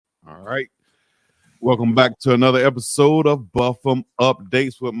All right. Welcome back to another episode of Buffum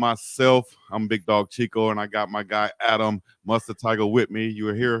Updates with myself. I'm Big Dog Chico, and I got my guy Adam Munsterteiger with me. You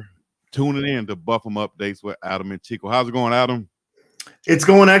are here tuning in to Buffum Updates with Adam and Chico. How's it going, Adam? It's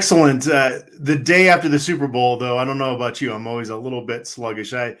going excellent. The day after the Super Bowl, though, I don't know about you. I'm always a little bit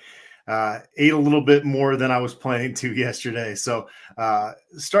sluggish. I ate a little bit more than I was planning to yesterday, so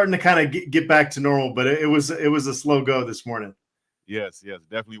starting to kind of get back to normal. But it was a slow go this morning. Yes,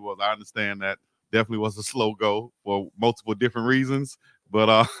 definitely was. I understand that. Definitely was a slow go for multiple different reasons,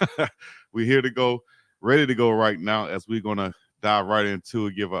 but we're here to go, ready to go right now as we're gonna dive right into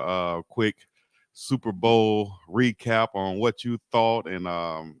it, give a quick Super Bowl recap on what you thought, and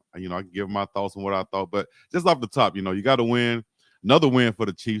I can give my thoughts on what I thought. But just off the top, you got to win, another win for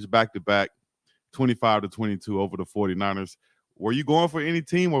the Chiefs, back to back, 25-22 over the 49ers. Were you going for any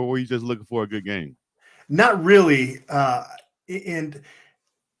team, or were you just looking for a good game? Not really, and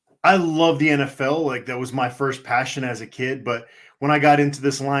I love the NFL. Like, that was my first passion as a kid. But when I got into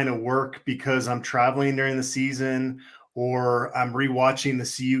this line of work, because I'm traveling during the season, or I'm rewatching the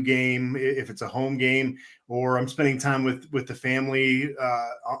CU game if it's a home game, or I'm spending time with the family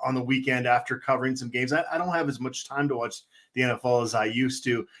on the weekend after covering some games, I don't have as much time to watch the NFL as I used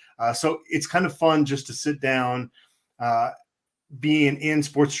to. So it's kind of fun just to sit down, being in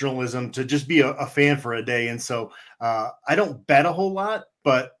sports journalism, to just be a fan for a day. And so I don't bet a whole lot,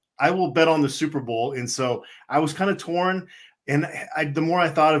 but I will bet on the Super Bowl. And so I was kind of torn. And the more I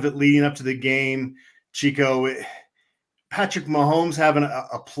thought of it leading up to the game, Chico, Patrick Mahomes having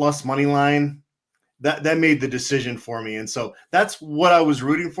a plus money line, that made the decision for me. And so that's what I was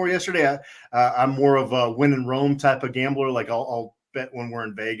rooting for yesterday. I'm more of a win and roam type of gambler. Like, I'll bet when we're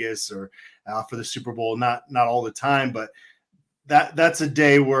in Vegas or for the Super Bowl, not all the time, but that's a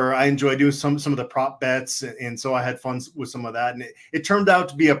day where I enjoy doing some of the prop bets, and so I had fun with some of that, and it turned out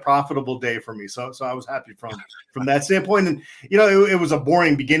to be a profitable day for me. So I was happy from that standpoint. And it was a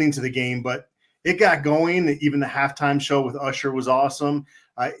boring beginning to the game, but it got going. Even the halftime show with Usher was awesome.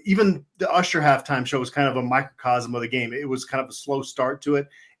 Even the Usher halftime show was kind of a microcosm of the game. It was kind of a slow start to it,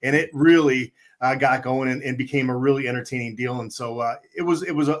 and it really got going and became a really entertaining deal. And so it was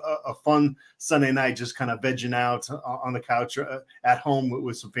a fun Sunday night, just kind of vegging out on the couch at home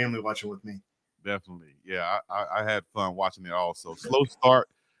with some family watching with me. Definitely. Yeah, I had fun watching it also. Slow start,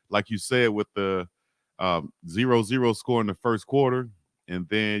 like you said, with the 0-0 score in the first quarter. And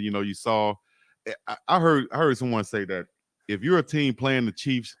then, you saw – I heard someone say that if you're a team playing the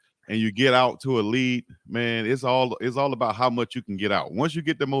Chiefs and you get out to a lead, man, it's all about how much you can get out. Once you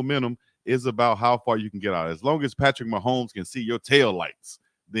get the momentum, it's about how far you can get out. As long as Patrick Mahomes can see your tail lights,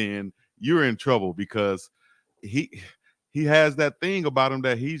 then you're in trouble, because he has that thing about him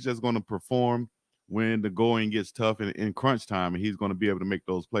that he's just going to perform when the going gets tough in crunch time, and he's going to be able to make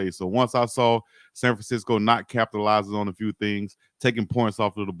those plays. So once I saw San Francisco not capitalizing on a few things, taking points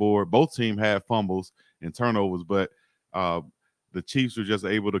off of the board, both teams had fumbles and turnovers, but the Chiefs were just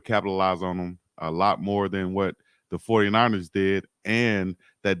able to capitalize on them a lot more than what the 49ers did. And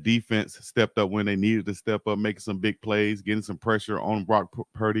that defense stepped up when they needed to step up, making some big plays, getting some pressure on Brock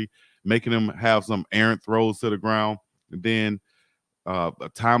Purdy, making him have some errant throws to the ground. And then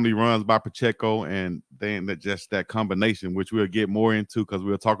timely runs by Pacheco, and then that combination, which we'll get more into because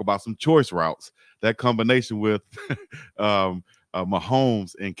we'll talk about some choice routes. That combination with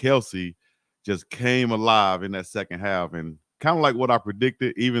Mahomes and Kelsey just came alive in that second half, and kind of like what I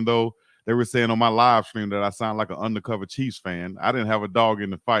predicted, even though they were saying on my live stream that I sound like an undercover Chiefs fan. I didn't have a dog in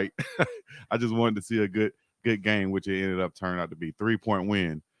the fight. I just wanted to see a good game, which it ended up turning out to be 3-point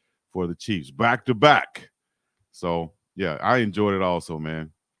win for the Chiefs back to back. So yeah, I enjoyed it also,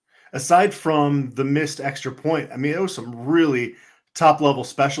 man. Aside from the missed extra point, I mean, there was some really top level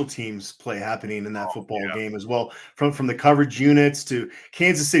special teams play happening in that football game as well. From the coverage units to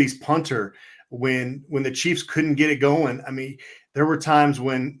Kansas City's punter, when the Chiefs couldn't get it going. I mean, there were times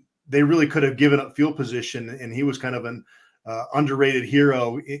when they really could have given up field position, and he was kind of an underrated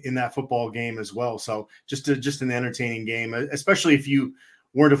hero in that football game as well. So just an entertaining game, especially if you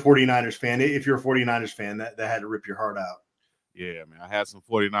weren't a 49ers fan. If you're a 49ers fan, that had to rip your heart out. Yeah, man. I had some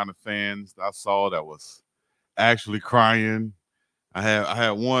 49er fans I saw that was actually crying. I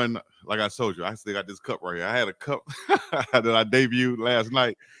had one, like I told you, I still got this cup right here. I had a cup that I debuted last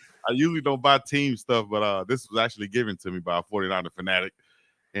night. I usually don't buy team stuff, but this was actually given to me by a 49er fanatic,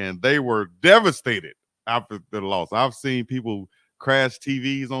 and they were devastated after the loss. I've seen people crash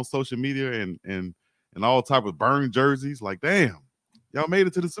TVs on social media and all type of burned jerseys. Like, damn, y'all made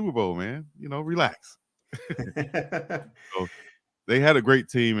it to the Super Bowl, man. Relax. So they had a great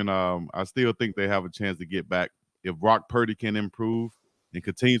team, and I still think they have a chance to get back. If Brock Purdy can improve, and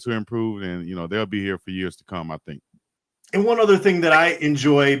continue to improve. And, they'll be here for years to come, I think. And one other thing that I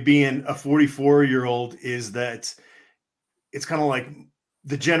enjoy being a 44-year-old is that it's kind of like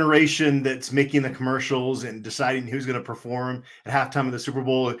the generation that's making the commercials and deciding who's going to perform at halftime of the Super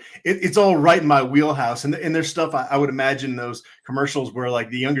Bowl. It's all right in my wheelhouse. And there's stuff I would imagine those commercials where like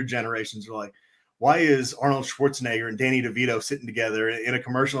the younger generations are like, why is Arnold Schwarzenegger and Danny DeVito sitting together in a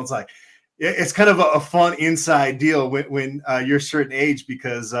commercial? It's like, it's kind of a fun inside deal when you're a certain age,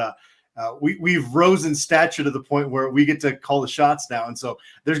 because we've rose in stature to the point where we get to call the shots now. And so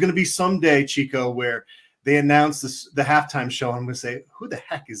there's going to be someday, Chico, where they announce the halftime show, and I'm going to say, who the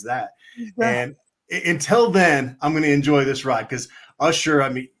heck is that? And until then, I'm going to enjoy this ride, because Usher, I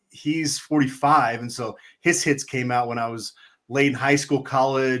mean, he's 45. And so his hits came out when I was late in high school,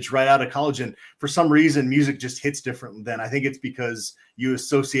 college, right out of college. And for some reason, music just hits different then. I think it's because you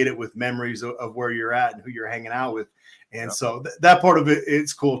associate it with memories of where you're at and who you're hanging out with. And so that part of it,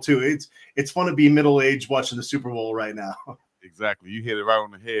 it's cool too. It's fun to be middle-aged watching the Super Bowl right now. Exactly. You hit it right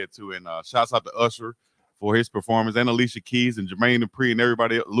on the head too. And shouts out to Usher for his performance, and Alicia Keys and Jermaine Dupri and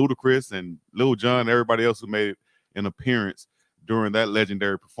everybody, Ludacris and Lil Jon, everybody else who made an appearance during that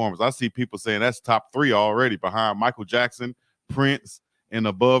legendary performance. I see people saying that's top 3 already, behind Michael Jackson, Prince, and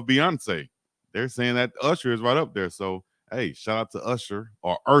above Beyonce. They're saying that Usher is right up there. So, hey, shout out to Usher,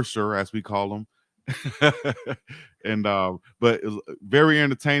 or Usher as we call him. And but it was very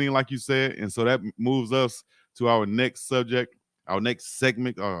entertaining, like you said. And so that moves us to our next subject, our next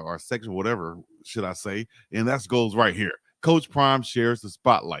segment, or our section, whatever should I say. And that goes right here. Coach Prime shares the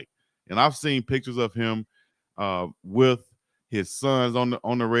spotlight. And I've seen pictures of him with his sons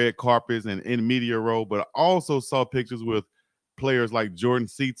on the red carpets and in media row, but I also saw pictures with players like Jordan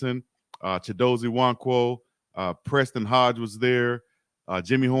Seaton, Chidozie Nwankwo, Preston Hodge was there,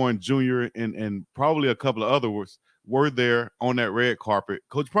 Jimmy Horn Jr., and probably a couple of others were there on that red carpet.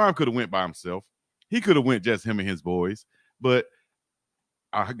 Coach Prime could have went by himself. He could have went just him and his boys, but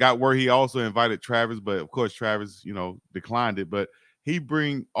I got where he also invited Travis, but of course Travis, declined it. But he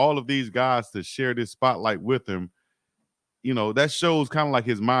bring all of these guys to share this spotlight with him. That shows kind of like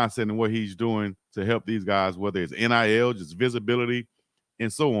his mindset and what he's doing to help these guys, whether it's NIL, just visibility,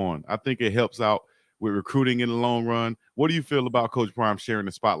 and so on. I think it helps out with recruiting in the long run. What do you feel about Coach Prime sharing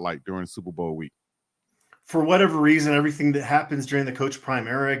the spotlight during Super Bowl week? For whatever reason, everything that happens during the Coach Prime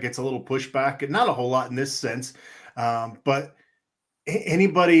era gets a little pushback, and not a whole lot in this sense. But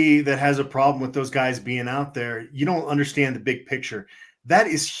anybody that has a problem with those guys being out there, you don't understand the big picture. That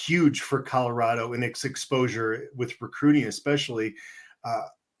is huge for Colorado and its exposure with recruiting, especially.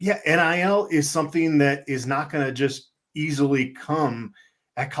 NIL is something that is not going to just easily come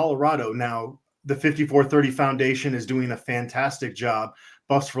at Colorado. Now, the 5430 Foundation is doing a fantastic job.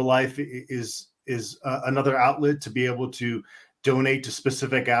 Buffs for Life is another outlet to be able to donate to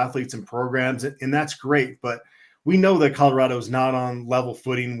specific athletes and programs, and that's great. But we know that Colorado is not on level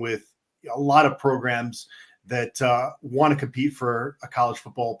footing with a lot of programs that want to compete for a college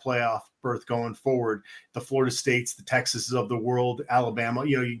football playoff berth going forward. The Florida States, the Texases of the world, Alabama,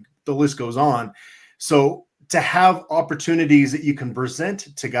 the list goes on. So to have opportunities that you can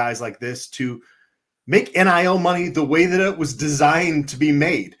present to guys like this to make NIL money the way that it was designed to be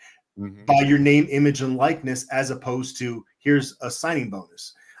made, by your name, image, and likeness, as opposed to here's a signing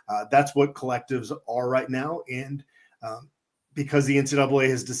bonus. That's what collectives are right now. And because the NCAA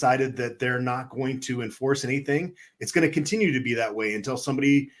has decided that they're not going to enforce anything, it's going to continue to be that way until some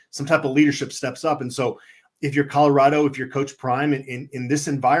type of leadership steps up. And so if you're Colorado, if you're Coach Prime in this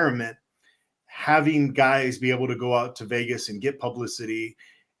environment, having guys be able to go out to Vegas and get publicity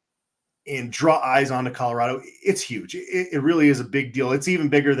and draw eyes onto Colorado, it's huge. It really is a big deal. It's even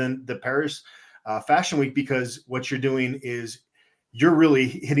bigger than the Paris Fashion Week, because what you're doing is you're really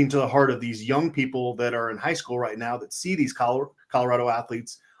hitting to the heart of these young people that are in high school right now that see these Colorado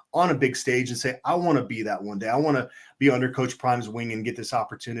athletes on a big stage and say, I want to be that one day. I want to be under Coach Prime's wing and get this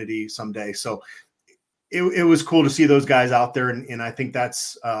opportunity someday. So it was cool to see those guys out there. And I think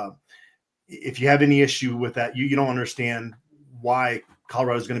that's if you have any issue with that, you don't understand why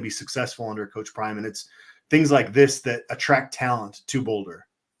Colorado is going to be successful under Coach Prime. And it's things like this that attract talent to Boulder.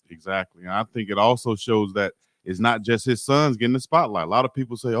 Exactly. And I think it also shows that it's not just his sons getting the spotlight. A lot of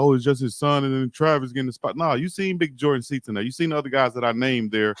people say, oh, it's just his son and then Travis getting the spot. No, you've seen big Jordan Seaton there. You've seen the other guys that I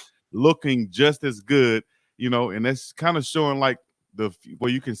named there looking just as good, and that's kind of showing like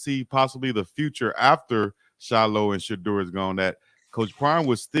where you can see possibly the future after Shiloh and Shedeur is gone, that Coach Prime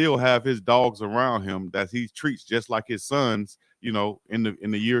would still have his dogs around him that he treats just like his sons, in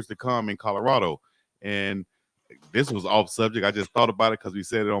the years to come in Colorado. And this was off subject. I just thought about it because we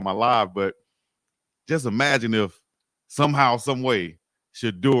said it on my live, but just imagine if somehow, some way,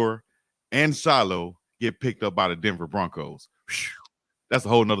 Shador, and Shiloh get picked up by the Denver Broncos. Whew. That's a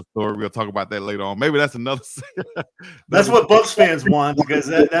whole nother story. We'll talk about that later on. Maybe that's another. That's what Bucs fans want, because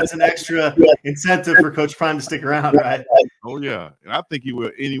that's an extra incentive for Coach Prime to stick around, right? Oh yeah, and I think he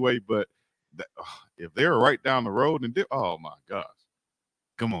will anyway. But if they're right down the road, and oh my gosh,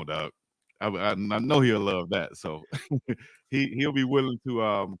 come on, dog. I know he'll love that. So he'll be willing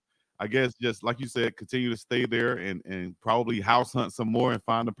to, I guess, just like you said, continue to stay there and probably house hunt some more and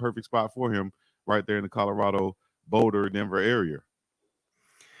find the perfect spot for him right there in the Colorado, Boulder, Denver area.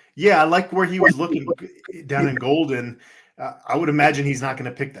 Yeah, I like where he was looking down in Golden. I would imagine he's not going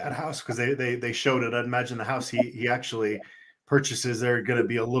to pick that house because they showed it. I'd imagine the house he actually purchases, they're going to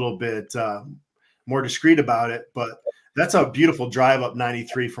be a little bit more discreet about it. But that's a beautiful drive up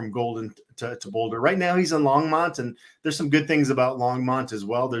 93 from Golden to Boulder. Right now he's in Longmont, and there's some good things about Longmont as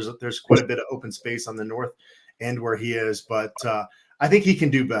well. There's quite a bit of open space on the north end where he is, but I think he can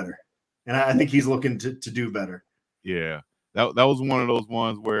do better, and I think he's looking to do better. Yeah, that was one of those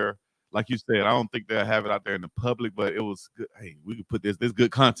ones where, like you said, I don't think they'll have it out there in the public, but it was good. Hey, we could put this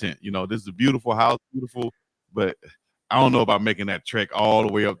good content. You know, this is a beautiful house, beautiful, but I don't know about making that trek all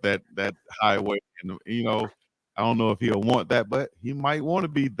the way up that highway. And you know, I don't know if he'll want that, but he might want to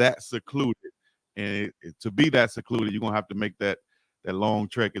be that secluded. And to be that secluded, you're gonna have to make that long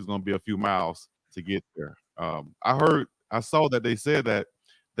trek. Is gonna be a few miles to get there. I saw that they said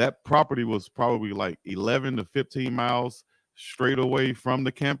that property was probably like 11 to 15 miles straight away from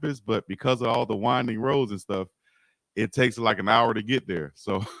the campus, but because of all the winding roads and stuff, it takes like an hour to get there.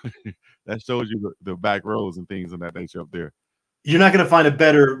 So that shows you the back roads and things of that nature up there. You're not going to find a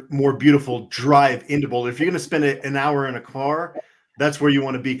better, more beautiful drive into Boulder. If you're going to spend an hour in a car, that's where you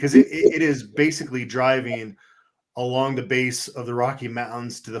want to be, because it is basically driving along the base of the Rocky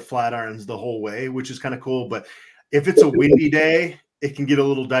Mountains to the Flatirons the whole way, which is kind of cool. But if it's a windy day, it can get a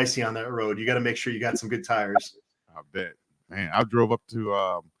little dicey on that road. You got to make sure you got some good tires. I bet. Man, I drove up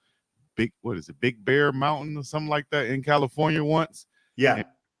to Big Bear Mountain or something like that in California once. Yeah. And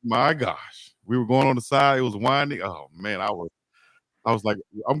my gosh, we were going on the side. It was winding. Oh man, I was like,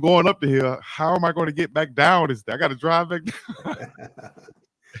 I'm going up the hill. How am I going to get back down? I got to drive back down.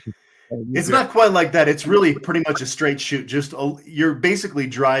 It's not quite like that. It's really pretty much a straight shoot. Just you're basically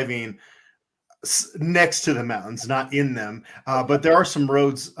driving next to the mountains, not in them. But there are some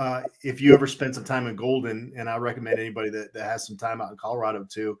roads. If you ever spend some time in Golden, and I recommend anybody that has some time out in Colorado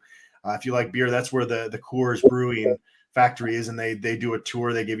too, if you like beer, that's where the Coors Brewing factory is, and they do a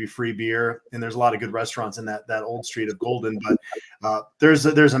tour. They give you free beer, and there's a lot of good restaurants in that old street of Golden. But there's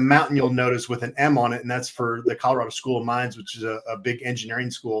a mountain you'll notice with an M on it, and that's for the Colorado School of Mines, which is a big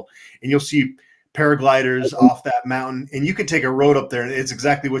engineering school. And you'll see paragliders off that mountain, and you can take a road up there, and it's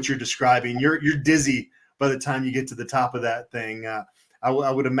exactly what you're describing. You're dizzy by the time you get to the top of that thing. I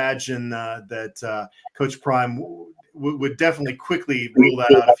would imagine that Coach Prime would definitely quickly rule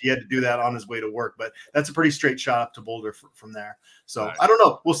that out if he had to do that on his way to work. But that's a pretty straight shot up to Boulder from there. So right. I don't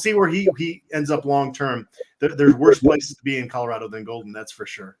know. We'll see where he ends up long term. There's worse places to be in Colorado than Golden, that's for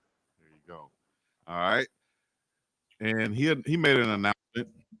sure. There you go. All right. And he made an announcement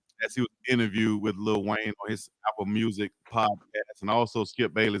as he was interviewed with Lil Wayne on his Apple Music podcast, and also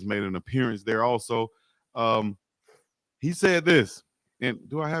Skip Bayless made an appearance there also. He said this, and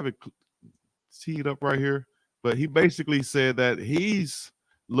do I have it teed up right here? But he basically said that he's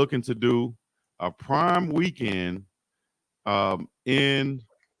looking to do a prime weekend in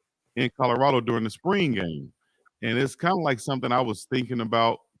Colorado during the spring game. And it's kind of like something I was thinking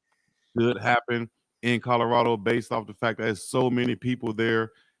about should happen in Colorado based off the fact that there's so many people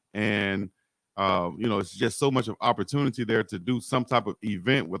there. And, it's just so much of opportunity there to do some type of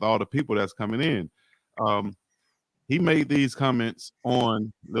event with all the people that's coming in. He made these comments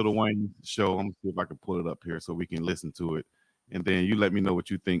on Lil Wayne's show. I'm going to see if I can pull it up here so we can listen to it. And then you let me know what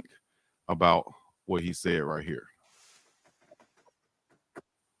you think about what he said right here.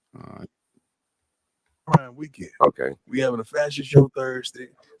 All right. Prime weekend. Okay. We having a fashion show Thursday.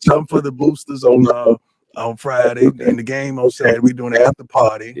 Something for the boosters on Friday, and the game on Saturday. We're doing the after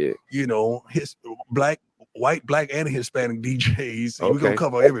party. Yeah. His white, black, and Hispanic DJs. Okay. We're gonna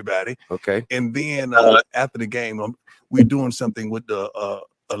cover everybody. Okay. And then after the game, we're doing something with the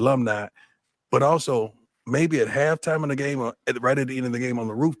alumni, but also maybe at halftime of the game, or right at the end of the game on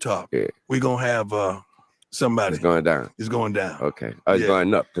the rooftop. Yeah. We're gonna have somebody. It's going down. It's going down. Okay. It's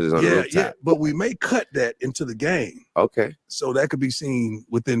going up because it's on the rooftop. Yeah, but we may cut that into the game. Okay. So that could be seen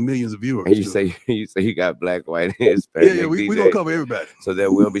within millions of viewers. And you say you got black, white, and Hispanic. Yeah, we're gonna cover everybody. So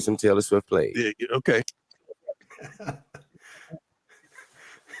there will be some Taylor Swift plays. Yeah, okay.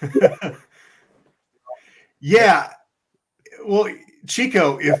 Yeah. Well,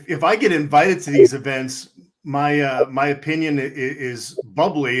 Chico, if I get invited to these events, my opinion is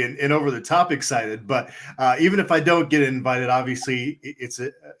bubbly and over the top excited. But even if I don't get invited, obviously it's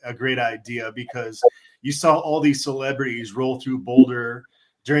a great idea, because you saw all these celebrities roll through Boulder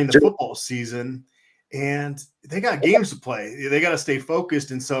during the football season, and they got games to play. They got to stay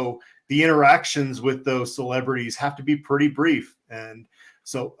focused, and so the interactions with those celebrities have to be pretty brief. And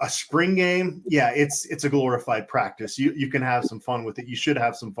so a spring game, yeah, it's a glorified practice. You can have some fun with it. You should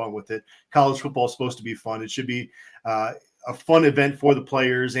have some fun with it. College football is supposed to be fun. It should be a fun event for the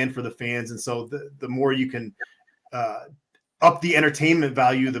players and for the fans. And so the more you can up the entertainment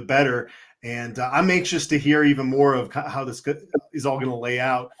value, the better. And I'm anxious to hear even more of how this is all going to lay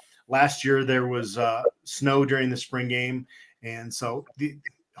out. Last year there was snow during the spring game, and so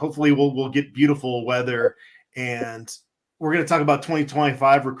hopefully we'll get beautiful weather. And we're going to talk about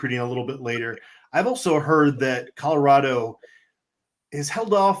 2025 recruiting a little bit later. I've also heard that Colorado is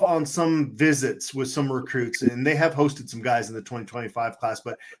held off on some visits with some recruits, and they have hosted some guys in the 2025 class,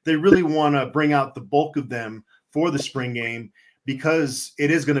 but they really want to bring out the bulk of them for the spring game, because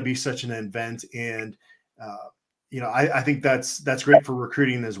it is going to be such an event. And, I think that's great for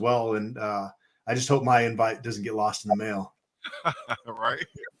recruiting as well. And I just hope my invite doesn't get lost in the mail. Right.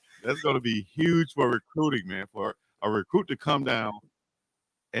 That's going to be huge for recruiting, man, for a recruit to come down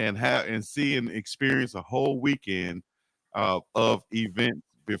and see and experience a whole weekend of events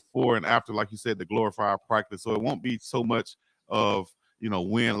before and after, like you said, the glorified practice. So it won't be so much of,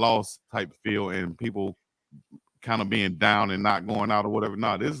 win-loss type feel and people kind of being down and not going out or whatever.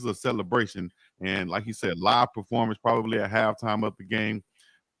 No, this is a celebration. And like you said, live performance, probably at halftime of the game.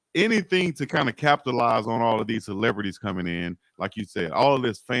 Anything to kind of capitalize on all of these celebrities coming in, like you said, all of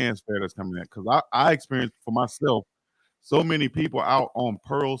this fanfare that's coming in. Because I experienced for myself so many people out on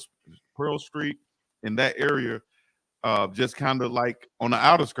Pearl Street in that area, just kind of like on the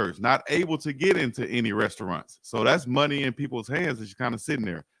outer skirts, not able to get into any restaurants. So that's money in people's hands that's kind of sitting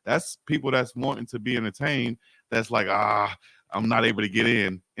there. That's people that's wanting to be entertained. That's like, I'm not able to get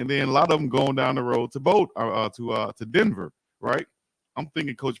in. And then a lot of them going down the road to Denver, right? I'm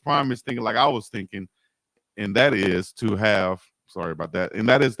thinking Coach Prime is thinking like I was thinking, and that is to have, sorry about that, and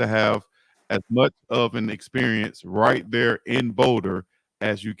that is to have as much of an experience right there in Boulder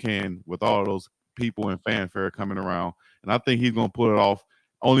as you can with all of those people and fanfare coming around. And I think he's going to pull it off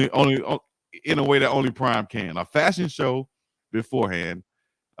only in a way that only Prime can. A fashion show beforehand,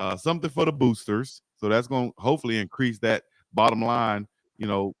 something for the boosters. So that's going to hopefully increase that bottom line,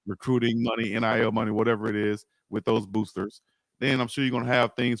 recruiting money, NIL money, whatever it is with those boosters. Then I'm sure you're going to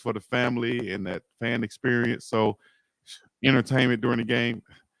have things for the family and that fan experience. So entertainment during the game,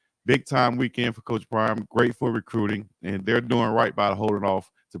 big time weekend for Coach Prime, great for recruiting, and they're doing right by holding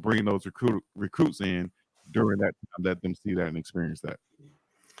off to bring those recruits in during that time, let them see that and experience that.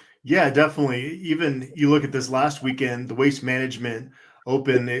 Yeah, definitely. Even you look at this last weekend, the Waste Management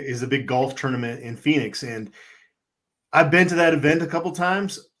Open is a big golf tournament in Phoenix, and I've been to that event a couple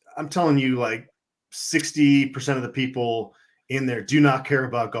times. I'm telling you, like 60% of the people in there do not care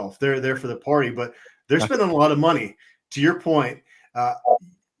about golf. They're there for the party, but they're spending a lot of money. To your point,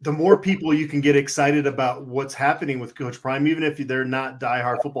 the more people you can get excited about what's happening with Coach Prime, even if they're not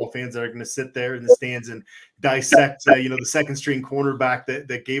diehard football fans that are going to sit there in the stands and dissect, the second string cornerback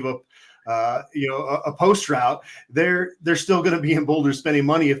that gave up, a post route, they're still going to be in Boulder spending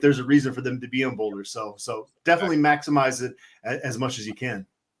money if there's a reason for them to be in Boulder. So definitely maximize it as much as you can.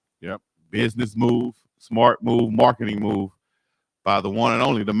 Yep. Business move, smart move, marketing move by the one and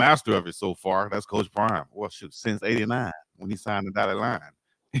only, the master of it so far. That's Coach Prime. Well, since '89 when he signed the dotted line.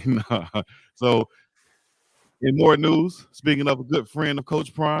 So in more news, speaking of a good friend of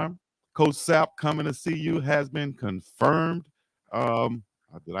Coach Prime, Coach Sapp coming to see you has been confirmed.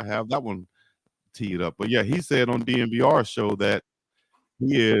 Did I have that one teed up? But yeah, he said on DNVR's show that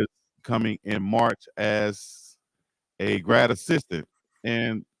he is coming in March as a grad assistant.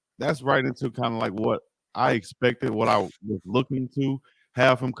 And that's right into kind of like what I expected, what I was looking to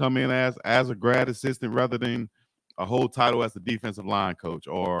have him come in as a grad assistant rather than a whole title as a defensive line coach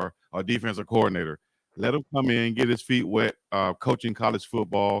or a defensive coordinator. Let him come in, get his feet wet, coaching college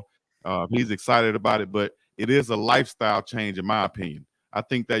football. He's excited about it, but it is a lifestyle change, in my opinion. I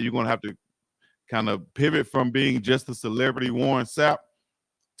think that you're going to have to kind of pivot from being just a celebrity Warren Sapp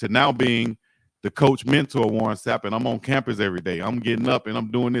to now being the coach mentor Warren Sapp, and I'm on campus every day. I'm getting up and I'm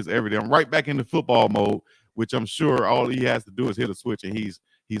doing this every day. I'm right back into football mode, which I'm sure all he has to do is hit a switch, and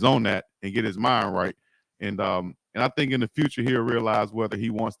he's on that and get his mind right. And I think in the future he'll realize whether he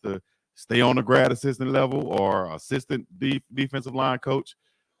wants to stay on the grad assistant level or assistant defensive line coach,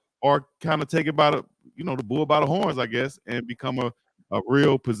 or kind of take it by the bull by the horns, I guess, and become a a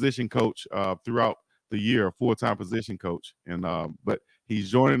real position coach throughout the year, a full-time position coach. And but he's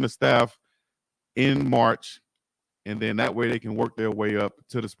joining the staff in March, and then that way they can work their way up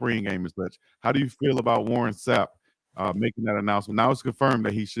to the spring game and such. How do you feel about Warren Sapp making that announcement? Now it's confirmed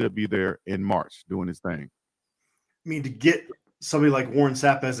that he should be there in March doing his thing. I mean, to get somebody like Warren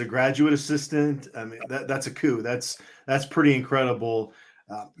Sapp as a graduate assistant, I mean, that's a coup. That's pretty incredible.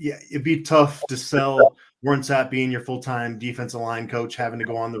 Yeah, it'd be tough to sell Warren Sapp being your full-time defensive line coach, having to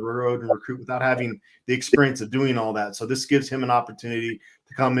go on the road and recruit without having the experience of doing all that. So this gives him an opportunity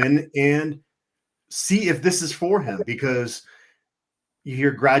to come in and see if this is for him, because you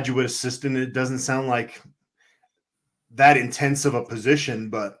hear graduate assistant, it doesn't sound like that intense of a position,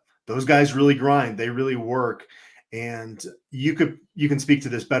 but those guys really grind. They really work. And you can speak to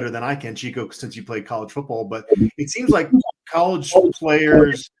this better than I can, Chico, since you played college football, but it seems like college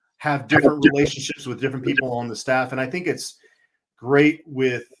players have different relationships with different people on the staff. And I think it's great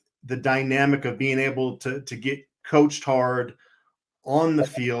with the dynamic of being able to get coached hard on the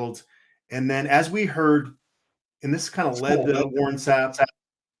field. And then, as we heard, and this kind of led to Warren Sapp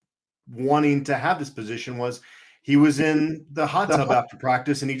wanting to have this position, was he was in the hot tub after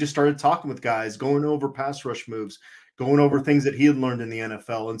practice and he just started talking with guys, going over pass rush moves, going over things that he had learned in the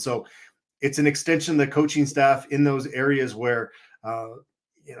NFL. And so it's an extension of the coaching staff in those areas where,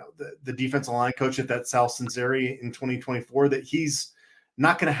 the defensive line coach at that South Cincinnati in 2024, that he's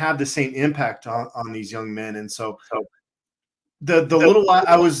not going to have the same impact on these young men. And so the little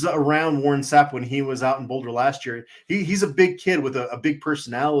I was around Warren Sapp when he was out in Boulder last year, he's a big kid with a big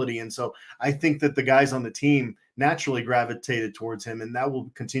personality. And so I think that the guys on the team naturally gravitated towards him, and that will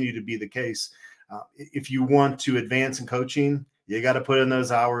continue to be the case. If you want to advance in coaching, you got to put in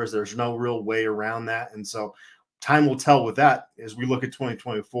those hours. There's no real way around that. And so time will tell with that. As we look at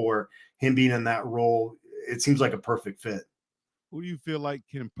 2024, him being in that role, it seems like a perfect fit. Who do you feel like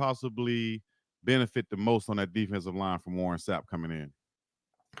can possibly benefit the most on that defensive line from Warren Sapp coming in?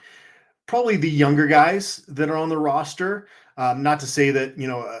 Probably the younger guys that are on the roster. Not to say that,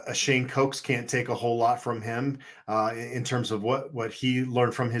 a Shane Coates can't take a whole lot from him in terms of what he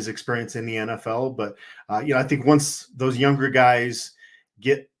learned from his experience in the NFL. But, I think once those younger guys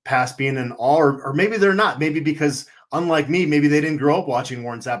get past being an all, or maybe they're not, maybe because unlike me, maybe they didn't grow up watching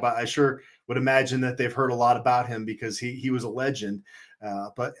Warren Sapp. I sure would imagine that they've heard a lot about him because he was a legend.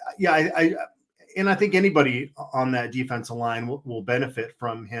 But yeah, I think anybody on that defensive line will benefit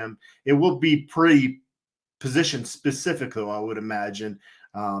from him. It will be pretty position specific, though, I would imagine.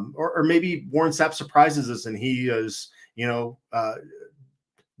 Or maybe Warren Sapp surprises us and he is,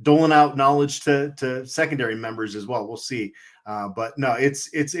 doling out knowledge to secondary members as well. We'll see. But no,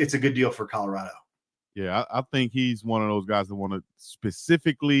 it's a good deal for Colorado. Yeah, I think he's one of those guys that want to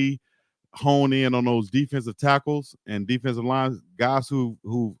specifically hone in on those defensive tackles and defensive lines, guys who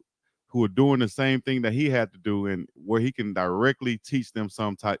are doing the same thing that he had to do, and where he can directly teach them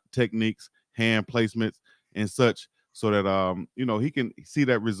some type techniques, hand placements, and such, so that he can see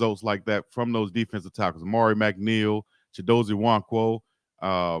that results like that from those defensive tackles, Maury McNeil, Chidozie Nwankwo,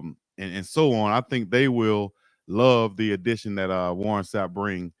 and so on. I think they will love the addition that Warren Sapp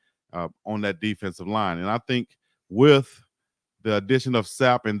bring on that defensive line. And I think with the addition of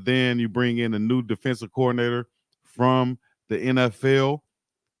Sapp, and then you bring in a new defensive coordinator from the NFL,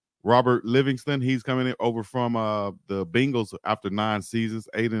 Robert Livingston. He's coming in over from the Bengals after 9 seasons,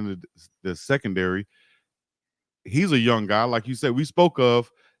 8 in the secondary. He's a young guy, like you said. We spoke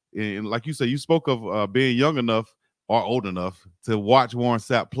of, and like you said, you spoke of being young enough or old enough to watch Warren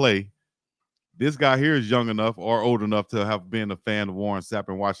Sapp play. This guy here is young enough or old enough to have been a fan of Warren Sapp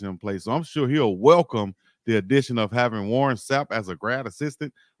and watching him play. So I'm sure he'll welcome the addition of having Warren Sapp as a grad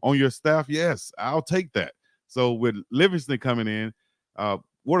assistant on your staff. Yes, I'll take that. So with Livingston coming in,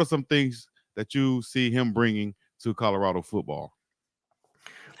 what are some things that you see him bringing to Colorado football?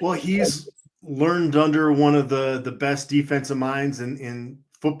 Well, he's learned under one of the best defensive minds in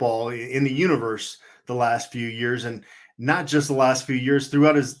football in the universe the last few years, and not just the last few years.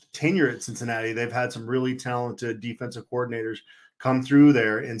 Throughout his tenure at Cincinnati, they've had some really talented defensive coordinators come through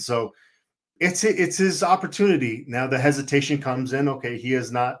there, and so it's his opportunity. Now the hesitation comes in. Okay, he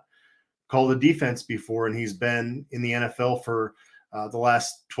has not called a defense before, and he's been in the NFL for the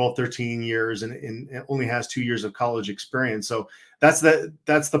last 12, 13 years and only has 2 years of college experience. So that's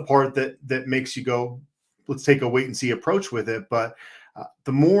the part that makes you go, let's take a wait and see approach with it. But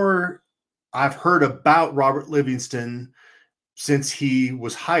the more I've heard about Robert Livingston since he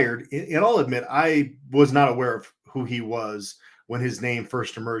was hired, and I'll admit I was not aware of who he was when his name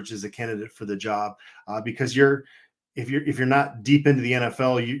first emerged as a candidate for the job, because you're if you're not deep into the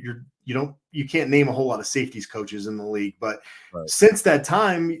NFL, you can't name a whole lot of safeties coaches in the league. But since that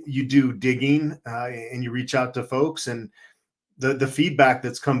time, you do digging and you reach out to folks, and the feedback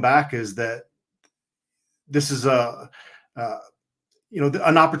that's come back is that this is an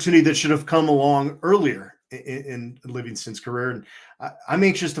opportunity that should have come along earlier in Livingston's career. And I'm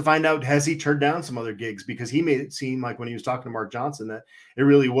anxious to find out, has he turned down some other gigs? Because he made it seem like when he was talking to Mark Johnson that it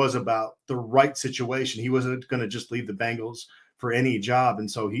really was about the right situation. He wasn't going to just leave the Bengals for any job. And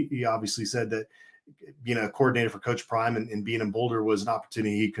so he obviously said that being a coordinator for Coach Prime and being in Boulder was an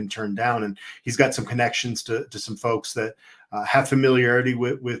opportunity he couldn't turn down. And he's got some connections to some folks that have familiarity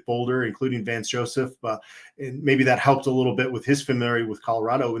with Boulder, including Vance Joseph. And maybe that helped a little bit with his familiarity with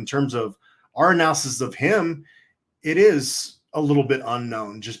Colorado. In terms of our analysis of him, it is a little bit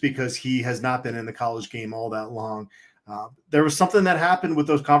unknown just because he has not been in the college game all that long. There was something that happened with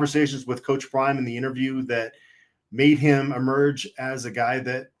those conversations with Coach Prime in the interview that made him emerge as a guy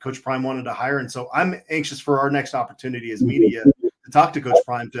that Coach Prime wanted to hire. And so I'm anxious for our next opportunity as media to talk to Coach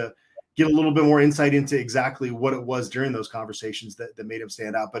Prime to get a little bit more insight into exactly what it was during those conversations that made him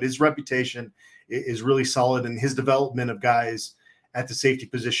stand out. But his reputation is really solid, and his development of guys at the safety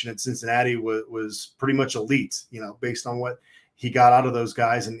position at Cincinnati was pretty much elite, based on what he got out of those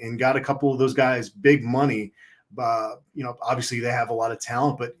guys, and got a couple of those guys big money. Obviously they have a lot of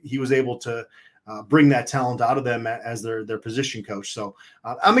talent, but he was able to bring that talent out of them as their position coach. So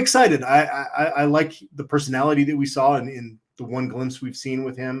I'm excited. I like the personality that we saw in the one glimpse we've seen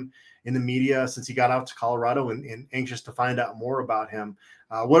with him in the media since he got out to Colorado, and anxious to find out more about him.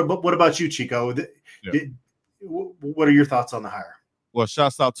 What about you, Chico? What are your thoughts on the hire? Well,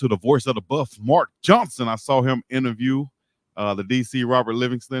 shouts out to the voice of the Buff, Mark Johnson. I saw him interview the DC Robert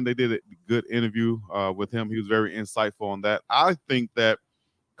Livingston. They did a good interview with him. He was very insightful on that. I think that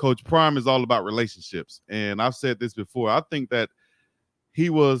Coach Prime is all about relationships. And I've said this before. I think that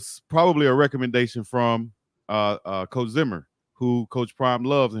he was probably a recommendation from Coach Zimmer, who Coach Prime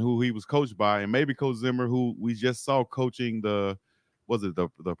loves and who he was coached by. And maybe Coach Zimmer, who we just saw coaching the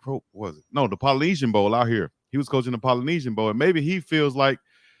Polynesian Bowl out here. He was coaching the Polynesian Bowl. And maybe he feels like,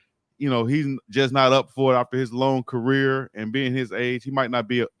 he's just not up for it after his long career and being his age. He might not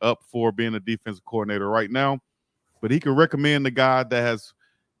be up for being a defensive coordinator right now, but he can recommend the guy that has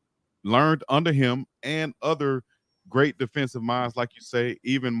learned under him and other great defensive minds, like you say,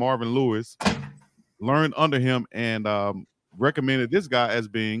 even Marvin Lewis learned under him and recommended this guy as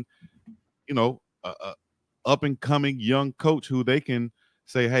being, a up and coming young coach who they can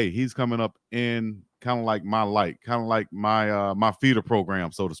say, hey, he's coming up in kind of like my my feeder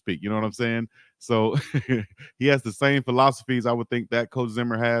program, so to speak. You know what I'm saying? So he has the same philosophies I would think that Coach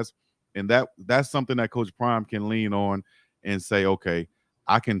Zimmer has, and that's something that Coach Prime can lean on and say, okay,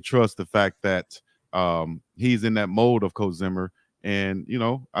 I can trust the fact that he's in that mode of Coach Zimmer. And,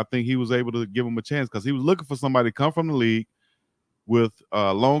 I think he was able to give him a chance because he was looking for somebody to come from the league with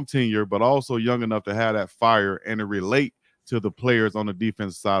long tenure, but also young enough to have that fire and to relate to the players on the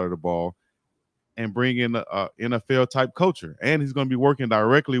defensive side of the ball and bring in a NFL-type culture. And he's going to be working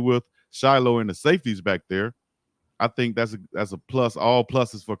directly with Shiloh and the safeties back there. I think that's a plus, all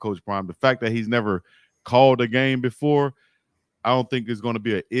pluses for Coach Prime. The fact that he's never called a game before, I don't think it's going to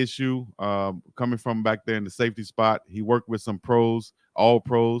be an issue coming from back there in the safety spot. He worked with some pros, all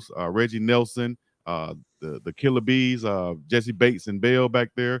pros, Reggie Nelson, the Killer Bees, Jesse Bates and Bell back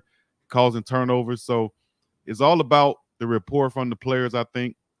there, causing turnovers. So it's all about the rapport from the players, I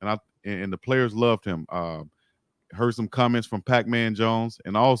think, and the players loved him. Heard some comments from Pac-Man Jones,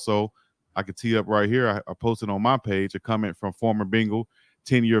 and also I could tee up right here. I posted on my page a comment from former Bengal,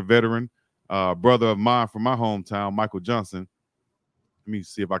 10-year veteran, brother of mine from my hometown, Michael Johnson. Let me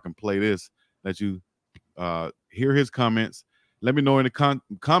see if I can play this, let you hear his comments. Let me know in the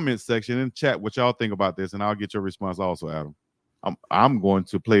comments section in the chat what y'all think about this, and I'll get your response also, Adam. I'm going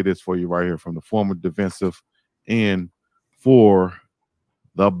to play this for you right here from the former defensive end for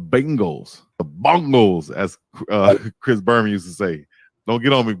the Bengals, the Bungles, as Chris Berman used to say. Don't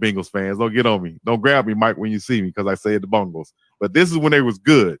get on me, Bengals fans. Don't get on me. Don't grab me, Mike, when you see me, because I said the Bungles. But this is when they was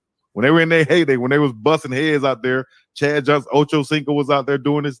good. When they were in their heyday, when they was busting heads out there. Chad Johnson, Ocho Cinco was out there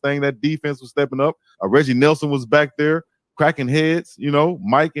doing his thing. That defense was stepping up. Reggie Nelson was back there cracking heads.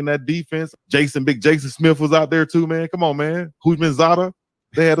 Mike in that defense. Big Jason Smith was out there too, man. Come on, man. Hujman Zada.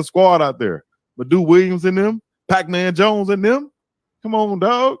 They had a squad out there. Badu Williams in them. Pac-Man Jones in them. Come on,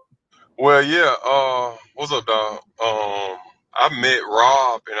 dog. Well, yeah. What's up, dog? I met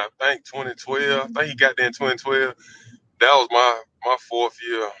Rob in, I think, 2012. I think he got there in 2012. That was my fourth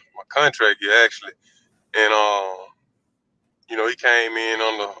year, my contract year, actually. And, he came in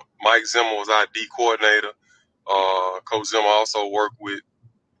under Mike Zimmer was our D coordinator. Coach Zimmer also worked with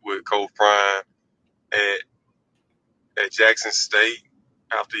Coach Prime at Jackson State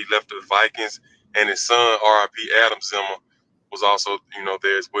after he left the Vikings, and his son R.I.P. Adam Zimmer was also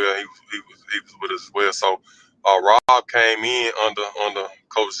there as well. He was with us as well. So Rob came in under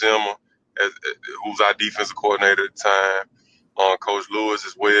Coach Zimmer, who's our defensive coordinator at the time. Coach Lewis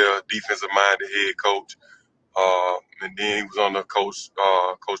as well, defensive minded head coach. And then he was under Coach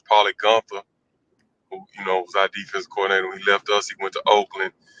Paulie Gunther, who was our defensive coordinator. When he left us, he went to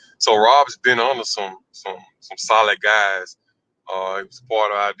Oakland. So Rob's been under some solid guys. He was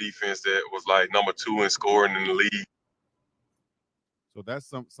part of our defense that was like number 2 in scoring in the league. So that's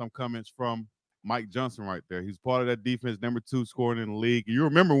some comments from Mike Johnson right there. He's part of that defense, number 2 scoring in the league. You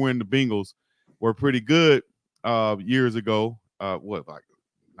remember when the Bengals were pretty good years ago? Like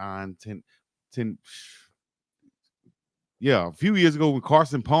 9, 10. Yeah, a few years ago when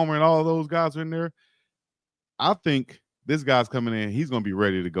Carson Palmer and all of those guys were in there. I think this guy's coming in. He's going to be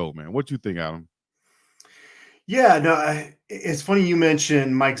ready to go, man. What you think, Adam? Yeah, no, it's funny you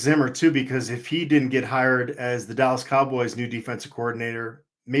mentioned Mike Zimmer too, because if he didn't get hired as the Dallas Cowboys' new defensive coordinator,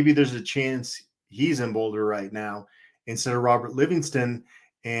 maybe there's a chance he's in Boulder right now instead of Robert Livingston.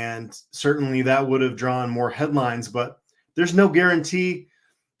 And certainly that would have drawn more headlines, but there's no guarantee.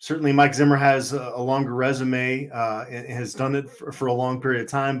 Certainly Mike Zimmer has a longer resume and has done it for a long period of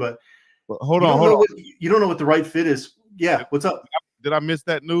time, but hold on. You don't know what the right fit is. Yeah, what's up? Did I miss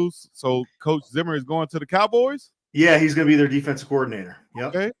that news? So Coach Zimmer is going to the Cowboys? Yeah, he's going to be their defensive coordinator.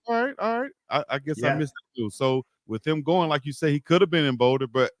 Yep. Okay, all right. I guess I missed that news. So with him going, like you say, he could have been in Boulder,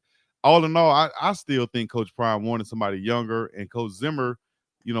 but all in all, I still think Coach Prime wanted somebody younger, and Coach Zimmer,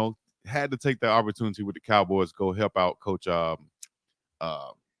 had to take that opportunity with the Cowboys, go help out Coach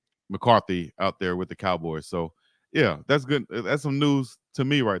McCarthy out there with the Cowboys. So yeah, that's good. That's some news to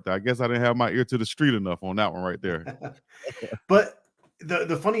me right there. I guess I didn't have my ear to the street enough on that one right there. But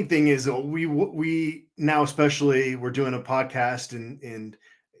the funny thing is we now, especially, we're doing a podcast and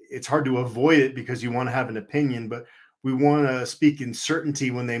it's hard to avoid it because you want to have an opinion, but we want to speak in certainty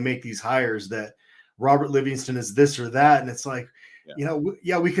when they make these hires that Robert Livingston is this or that. And it's like,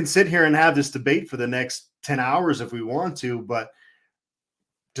 we can sit here and have this debate for the next 10 hours if we want to, but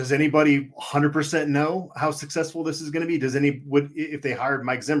does anybody 100% know how successful this is going to be? If they hired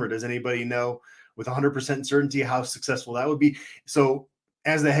Mike Zimmer, does anybody know with 100% certainty how successful that would be? So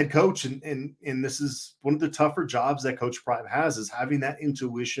as the head coach, and this is one of the tougher jobs that Coach Prime has, is having that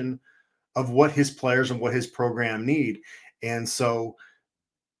intuition of what his players and what his program need. And so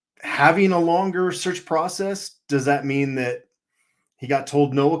having a longer search process, does that mean that he got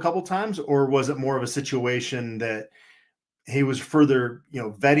told no a couple times, or was it more of a situation that he was further,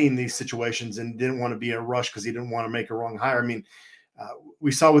 vetting these situations and didn't want to be in a rush because he didn't want to make a wrong hire? I mean,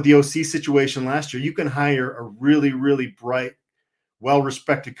 we saw with the OC situation last year, you can hire a really, really bright,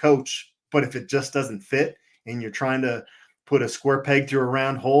 well-respected coach, but if it just doesn't fit and you're trying to put a square peg through a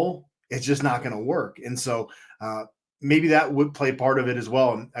round hole, it's just not going to work. And so maybe that would play part of it as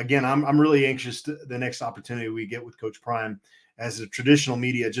well. And again, I'm really anxious to the next opportunity we get with Coach Prime as a traditional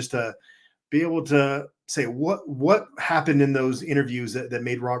media, just to be able to say what happened in those interviews that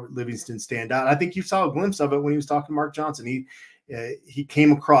made Robert Livingston stand out. I think you saw a glimpse of it when he was talking to Mark Johnson. He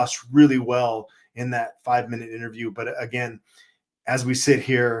came across really well in that 5-minute interview. But again, as we sit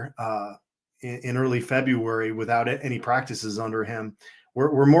here in early February without any practices under him,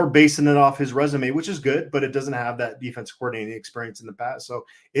 we're more basing it off his resume, which is good, but it doesn't have that defensive coordinating experience in the past. So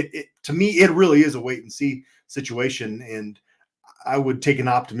it to me, it really is a wait and see situation. And I would take an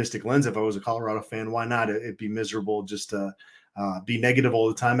optimistic lens if I was a Colorado fan. Why not? It'd be miserable just to be negative all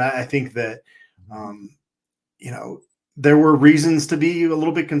the time. I think that, there were reasons to be a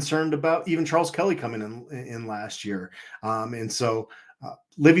little bit concerned about even Charles Kelly coming in last year. And so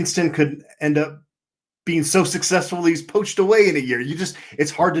Livingston could end up being so successful he's poached away in a year.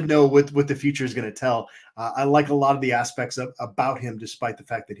 It's hard to know what the future is going to tell. I like a lot of the aspects about him, despite the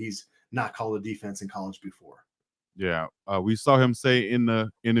fact that he's not called a defense in college before. Yeah, we saw him say in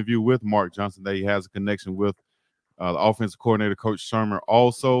the interview with Mark Johnson that he has a connection with the offensive coordinator, Coach Shermer.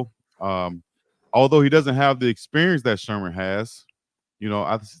 Also, although he doesn't have the experience that Shermer has,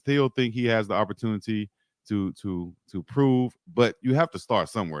 I still think he has the opportunity to prove. But you have to start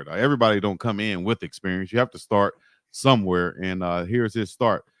somewhere. Everybody don't come in with experience. You have to start somewhere, and here's his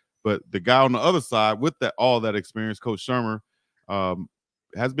start. But the guy on the other side with all that experience, Coach Shermer,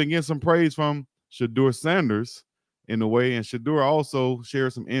 has been getting some praise from Shedeur Sanders in a way, and Shedeur also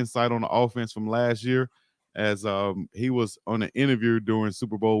shared some insight on the offense from last year, as he was on an interview during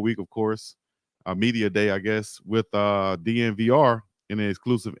Super Bowl week, of course, media day, I guess, with DNVR in an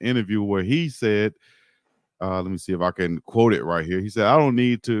exclusive interview where he said Let me see if I can quote it right here. He said, I don't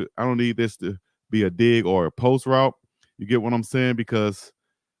need this to be a dig or a post route. You get what I'm saying? Because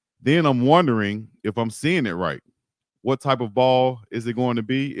then I'm wondering if I'm seeing it right. What type of ball is it going to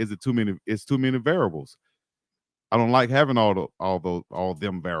be? Is it too many? It's too many variables. I don't like having all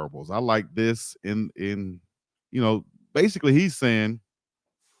them variables. I like this basically he's saying,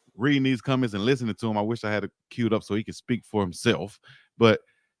 reading these comments and listening to him, I wish I had it queued up so he could speak for himself. But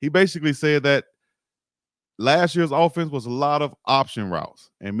he basically said that last year's offense was a lot of option routes.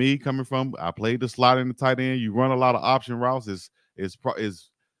 And me coming from, I played the slot in the tight end. You run a lot of option routes. Is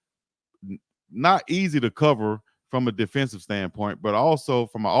not easy to cover from a defensive standpoint, but also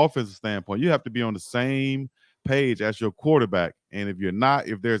from an offensive standpoint. You have to be on the same page as your quarterback. And if you're not,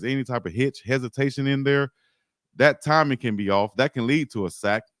 if there's any type of hesitation in there, that timing can be off. That can lead to a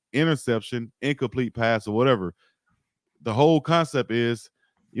sack, interception, incomplete pass, or whatever. The whole concept is,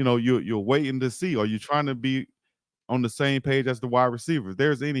 you're waiting to see. Are you trying to be on the same page as the wide receiver? If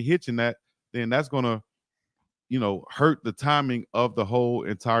there's any hitch in that, then that's going to, hurt the timing of the whole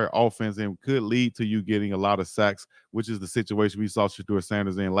entire offense and could lead to you getting a lot of sacks, which is the situation we saw Shedeur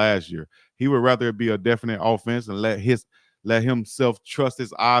Sanders in last year. He would rather it be a definite offense and let himself trust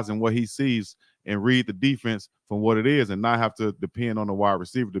his eyes and what he sees and read the defense from what it is and not have to depend on the wide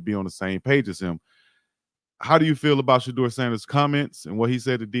receiver to be on the same page as him. How do you feel about Shedeur Sanders' comments and what he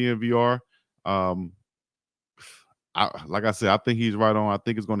said to DNVR? Like I said, I think he's right on. I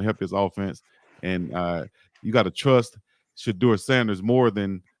think it's going to help his offense. And you got to trust Shedeur Sanders more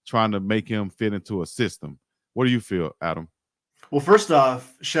than trying to make him fit into a system. What do you feel, Adam? Well, first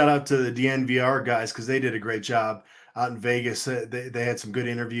off, shout out to the DNVR guys because they did a great job out in Vegas. They had some good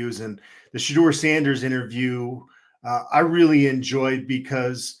interviews. And the Shedeur Sanders interview, I really enjoyed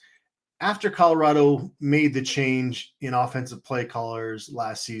because after Colorado made the change in offensive play callers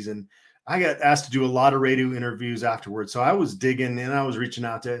last season, I got asked to do a lot of radio interviews afterwards. So I was digging and I was reaching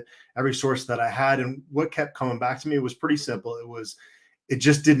out to every source that I had. And what kept coming back to me was pretty simple. It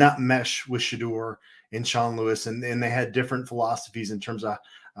just did not mesh with Shedeur and Sean Lewis. And they had different philosophies in terms of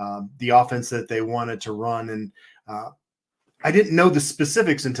the offense that they wanted to run. And I didn't know the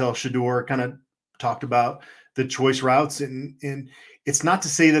specifics until Shedeur kind of talked about the choice routes. And it's not to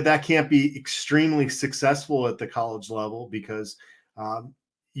say that can't be extremely successful at the college level because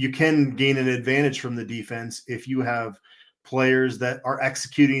you can gain an advantage from the defense if you have players that are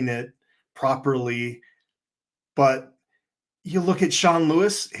executing it properly. But you look at Sean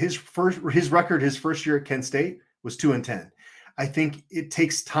Lewis, his record, his first year at Kent State was 2-10. I think it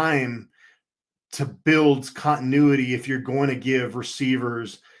takes time to build continuity if you're going to give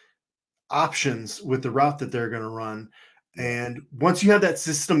receivers options with the route that they're going to run. And once you have that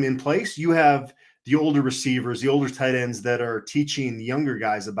system in place, you have the older receivers, the older tight ends that are teaching the younger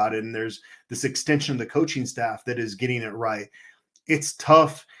guys about it. And there's this extension of the coaching staff that is getting it right. It's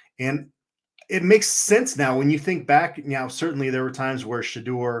tough. And it makes sense now when you think back. Now, certainly there were times where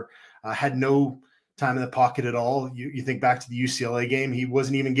Shedeur had no time in the pocket at all. You think back to the UCLA game, he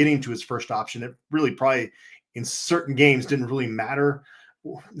wasn't even getting to his first option. It really probably in certain games didn't really matter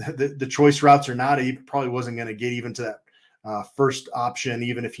the choice routes or not. He probably wasn't going to get even to that first option,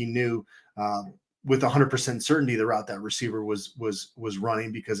 even if he knew with 100% certainty the route that receiver was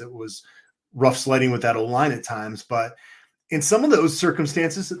running, because it was rough sledding with that O-line at times. But in some of those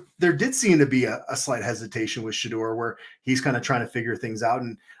circumstances, there did seem to be a slight hesitation with Shedeur where he's kind of trying to figure things out.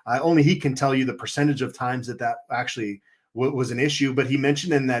 And only he can tell you the percentage of times that actually was an issue. But he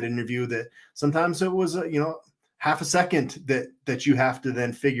mentioned in that interview that sometimes it was, half a second that you have to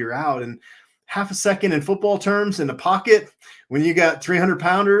then figure out. And half a second in football terms in the pocket, when you got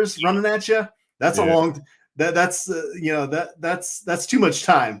 300-pounders running at you, that's a long, that's too much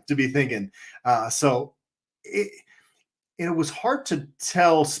time to be thinking. So it was hard to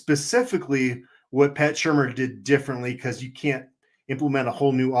tell specifically what Pat Shurmur did differently because you can't implement a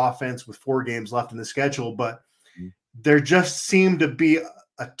whole new offense with 4 games left in the schedule. But there just seemed to be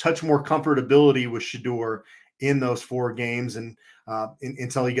a touch more comfortability with Shedeur in those 4 games, and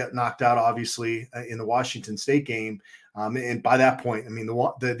until he got knocked out, obviously, in the Washington State game. And by that point, I mean,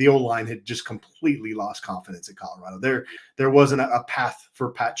 the O-line had just completely lost confidence in Colorado. There wasn't a path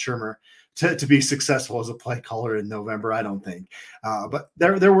for Pat Shurmur to be successful as a play caller in November, I don't think. But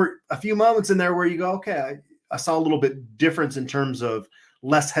there were a few moments in there where you go, okay, I saw a little bit difference in terms of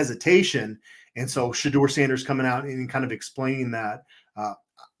less hesitation. And so Shedeur Sanders coming out and kind of explaining that,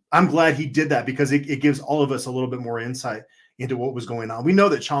 I'm glad he did that because it gives all of us a little bit more insight into what was going on. We know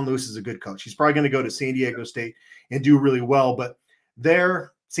that Sean Lewis is a good coach. He's probably going to go to San Diego State and do really well, but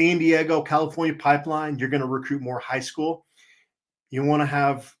there, San Diego, California pipeline, you're going to recruit more high school. You want to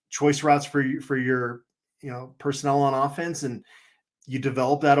have choice routes for your personnel on offense, and you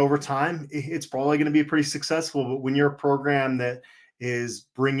develop that over time, it's probably going to be pretty successful. But when you're a program that is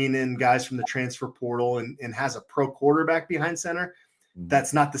bringing in guys from the transfer portal and has a pro quarterback behind center,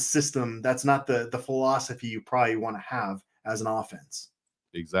 that's not the system. That's not the philosophy you probably want to have as an offense.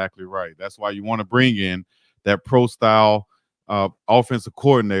 Exactly right. That's why you want to bring in that pro style offensive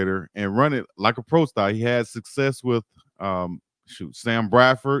coordinator and run it like a pro style. He had success with Sam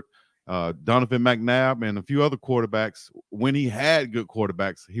Bradford, Donovan McNabb, and a few other quarterbacks. When he had good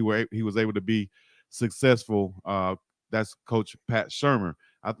quarterbacks, he was able to be successful. That's Coach Pat Shurmur.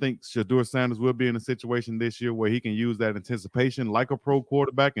 I think Shedeur Sanders will be in a situation this year where he can use that anticipation like a pro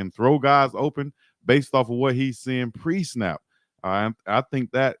quarterback and throw guys open based off of what he's seeing pre-snap. I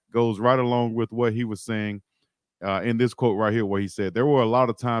think that goes right along with what he was saying in this quote right here, where he said there were a lot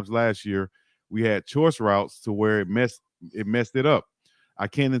of times last year we had choice routes to where it messed it up. I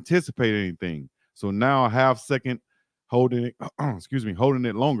can't anticipate anything. So now a half second holding it, holding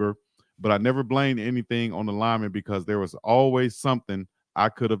it longer, but I never blamed anything on the lineman because there was always something I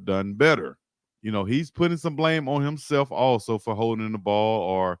could have done better. He's putting some blame on himself also for holding the ball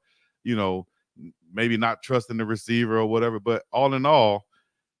or, maybe not trusting the receiver or whatever. But all in all,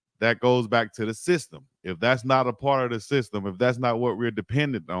 that goes back to the system. If that's not a part of the system, if that's not what we're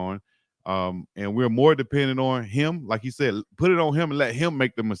dependent on, and we're more dependent on him, like he said, put it on him and let him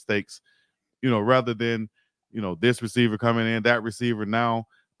make the mistakes, rather than, this receiver coming in, that receiver now.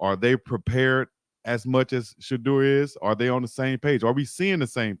 Are they prepared as much as Shedeur is? Are they on the same page? Are we seeing the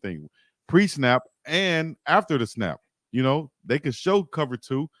same thing pre-snap and after the snap? They could show cover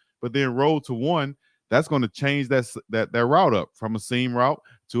 2, but then roll to 1. That's going to change that route up from a seam route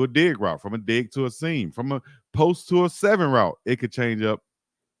to a dig route, from a dig to a seam, from a post to a 7 route. It could change up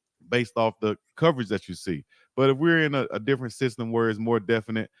based off the coverage that you see. But if we're in a different system where it's more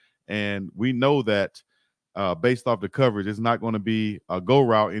definite, and we know that based off the coverage, it's not going to be a go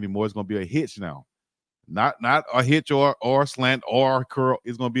route anymore. It's going to be a hitch now. Not a hitch or a slant or a curl.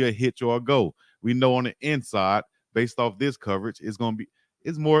 It's going to be a hitch or a go. We know on the inside, based off this coverage, it's just going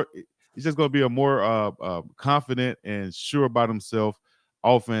to be a more confident and sure about himself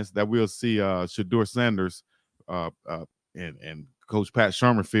offense that we'll see Shedeur Sanders and Coach Pat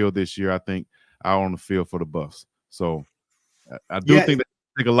Shurmur field this year, I think, out on the field for the Buffs. So I do think that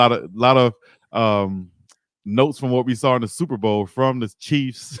take a lot of notes from what we saw in the Super Bowl from the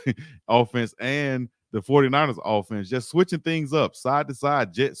Chiefs offense and the 49ers offense, just switching things up side to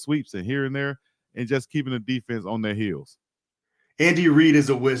side, jet sweeps and here and there, and just keeping the defense on their heels. Andy Reid is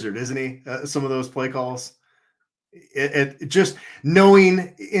a wizard, isn't he? Some of those play calls. It just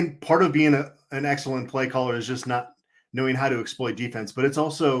knowing, in part of being an excellent play caller is just not knowing how to exploit defense, but it's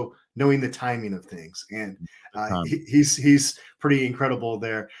also knowing the timing of things. And he's pretty incredible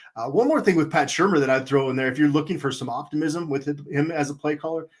there. One more thing with Pat Shurmur that I'd throw in there, if you're looking for some optimism with him as a play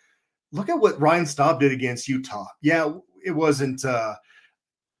caller, look at what Ryan Staub did against Utah. Yeah, it wasn't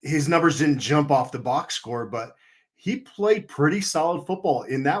his numbers didn't jump off the box score, but he played pretty solid football.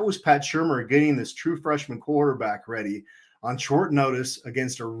 And that was Pat Shurmur getting this true freshman quarterback ready on short notice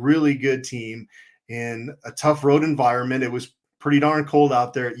against a really good team in a tough road environment. It was pretty darn cold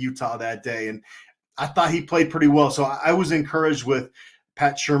out there at Utah that day. And I thought he played pretty well. So I was encouraged with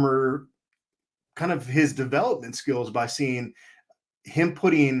Pat Shurmur, kind of his development skills, by seeing him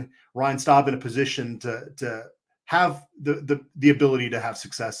putting Ryan Staub in a position to have the ability to have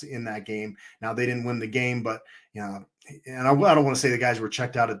success in that game. Now, they didn't win the game, but and I don't want to say the guys were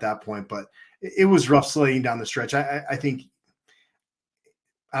checked out at that point, but it was rough sledding down the stretch. I think,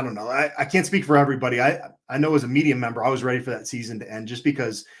 I don't know. I can't speak for everybody. I know as a media member, I was ready for that season to end just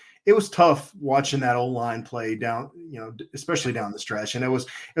because it was tough watching that O-line play down, especially down the stretch. And it was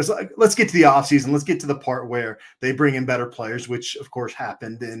like, let's get to the offseason. Let's get to the part where they bring in better players, which of course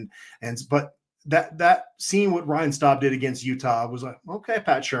happened. But that seeing what Ryan Staub did against Utah was like, okay,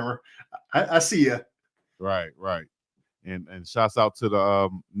 Pat Shurmur, I see you. Right. And shouts out to the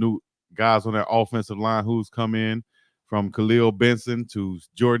new guys on that offensive line who's come in, from Khalil Benson to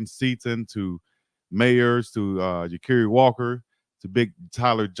Jordan Seaton to Mayers to Yakiri Walker to Big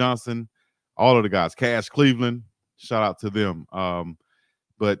Tyler Johnson, all of the guys, Cash Cleveland, shout out to them.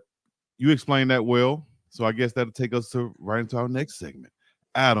 But you explained that well, so I guess that'll take us right into our next segment.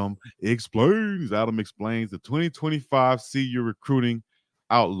 Adam explains. Adam explains the 2025 CU recruiting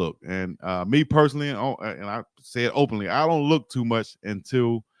outlook. And me personally, and I say it openly, I don't look too much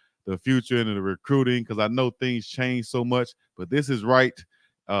into the future and the recruiting because I know things change so much. But this is right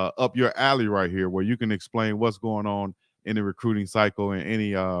up your alley right here, where you can explain what's going on in the recruiting cycle and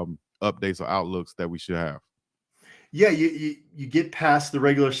any updates or outlooks that we should have. Yeah, you get past the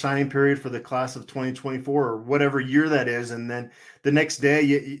regular signing period for the class of 2024 or whatever year that is, and then the next day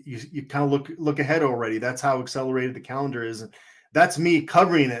you kind of look ahead already. That's how accelerated the calendar is. And that's me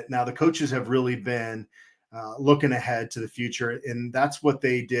covering it. Now the coaches have really been looking ahead to the future, and that's what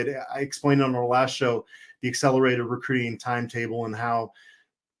they did. I explained on our last show the accelerated recruiting timetable and how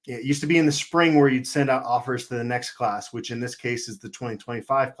it used to be in the spring where you'd send out offers to the next class, which in this case is the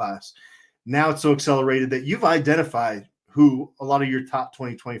 2025 class. Now it's so accelerated that you've identified who a lot of your top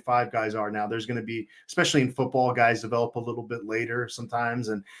 2025 guys are now. There's going to be, especially in football, guys develop a little bit later sometimes.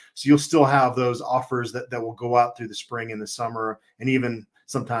 And so you'll still have those offers that will go out through the spring and the summer and even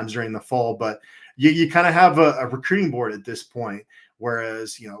sometimes during the fall. But you kind of have a recruiting board at this point,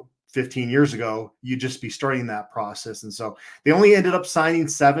 whereas, 15 years ago, you'd just be starting that process. And so they only ended up signing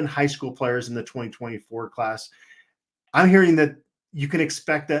 7 high school players in the 2024 class. I'm hearing that you can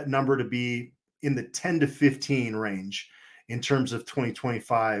expect that number to be in the 10 to 15 range in terms of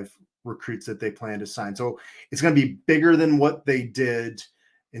 2025 recruits that they plan to sign. So it's going to be bigger than what they did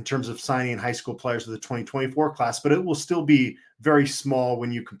in terms of signing high school players for the 2024 class, but it will still be very small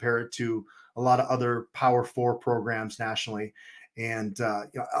when you compare it to a lot of other Power 4 programs nationally. And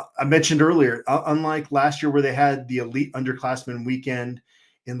I mentioned earlier, unlike last year where they had the elite underclassmen weekend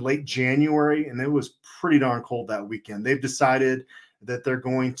in late January, and it was pretty darn cold that weekend, they've decided that they're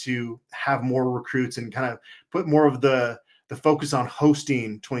going to have more recruits and kind of put more of the focus on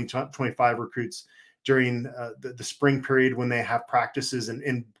hosting 2025 recruits during the spring period when they have practices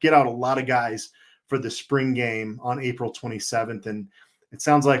and get out a lot of guys for the spring game on April 27th. And it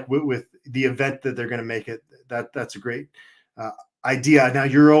sounds like with the event that they're going to make it, that's a great idea. Now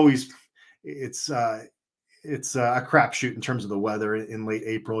it's a crapshoot in terms of the weather in late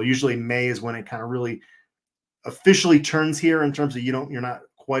April. Usually May is when it kind of really officially turns here in terms of you're not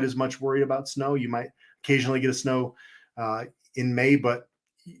quite as much worried about snow. You might occasionally get a snow in May, but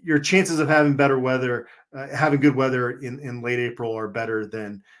your chances of having better weather, having good weather in late April are better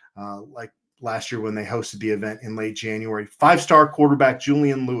than like last year when they hosted the event in late January. 5-star quarterback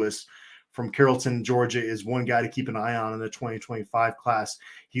Julian Lewis from Carrollton, Georgia, is one guy to keep an eye on in the 2025 class.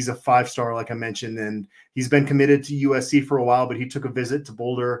 He's a 5-star, like I mentioned, and he's been committed to USC for a while, but he took a visit to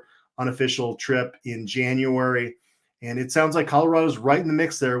Boulder, unofficial trip in January. And it sounds like Colorado's right in the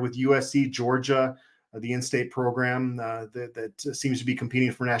mix there with USC, Georgia, the in-state program that seems to be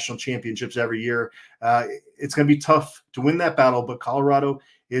competing for national championships every year. It's going to be tough to win that battle, but Colorado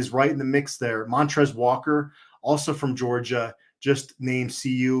is right in the mix there. Montrez Walker, also from Georgia, just named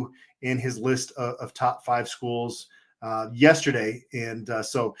CU in his list of top 5 schools yesterday. And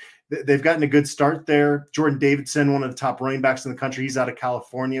so they've gotten a good start there. Jordan Davidson, one of the top running backs in the country, he's out of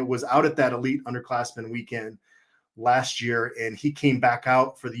California, was out at that elite underclassmen weekend last year, and he came back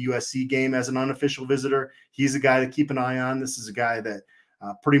out for the USC game as an unofficial visitor. He's a guy to keep an eye on. This is a guy that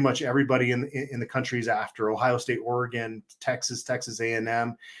pretty much everybody in the country is after: Ohio State, Oregon, Texas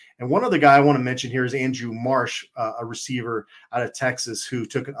A&M. And one other guy I want to mention here is Andrew Marsh, a receiver out of Texas who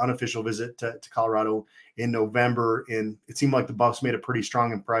took an unofficial visit to Colorado in November. And it seemed like the Buffs made a pretty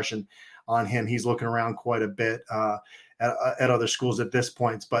strong impression on him. He's looking around quite a bit at other schools at this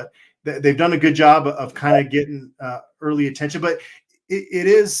point. But they've done a good job of kind of getting early attention. But it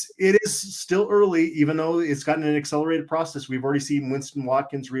is still early, even though it's gotten an accelerated process. We've already seen Winston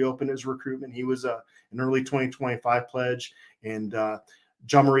Watkins reopen his recruitment. He was an early 2025 pledge. And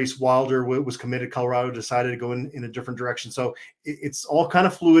John Maurice Wilder was committed. Colorado decided to go in a different direction. So it's all kind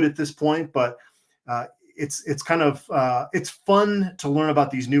of fluid at this point, but it's kind of it's fun to learn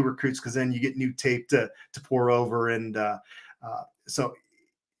about these new recruits because then you get new tape to pour over. And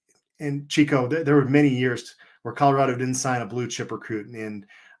and Chico, there were many years where Colorado didn't sign a blue chip recruit. And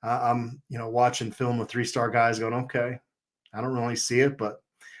I'm watching film with 3-star guys going, okay, I don't really see it, but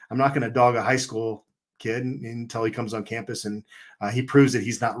I'm not going to dog a high school kid until he comes on campus and he proves that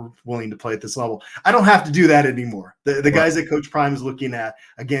he's not willing to play at this level. I don't have to do that anymore. The guys that Coach Prime is looking at,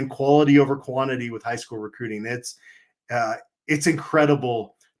 again, quality over quantity with high school recruiting. It's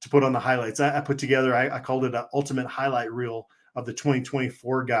incredible to put on the highlights. I put together, I called it an ultimate highlight reel of the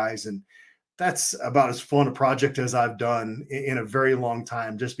 2024 guys. And that's about as fun a project as I've done in a very long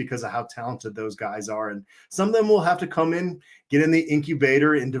time, just because of how talented those guys are. And some of them will have to come in, get in the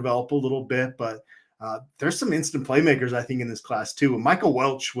incubator and develop a little bit, but there's some instant playmakers, I think, in this class too. And Michael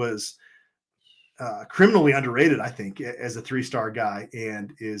Welch was criminally underrated, I think, as a 3-star guy,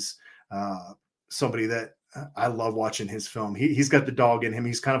 and is somebody that I love watching his film. He's got the dog in him.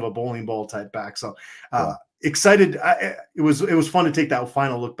 He's kind of a bowling ball type back. So excited. It was fun to take that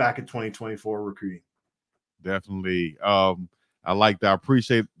final look back at 2024 recruiting. Definitely. I like that. I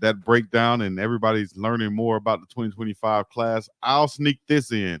appreciate that breakdown, and everybody's learning more about the 2025 class. I'll sneak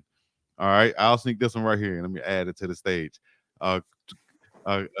this in. All right, I'll sneak this one right here, and let me add it to the stage. A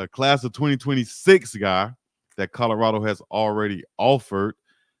class of 2026 guy that Colorado has already offered,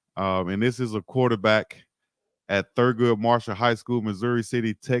 and this is a quarterback at Thurgood Marshall High School, Missouri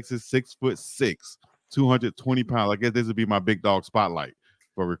City, Texas, 6'6", 220 pounds. I guess this would be my big dog spotlight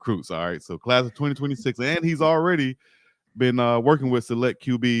for recruits. All right, so class of 2026, and he's already been working with select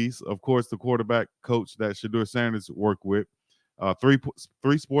QBs. Of course, the quarterback coach that Shadur Sanders worked with.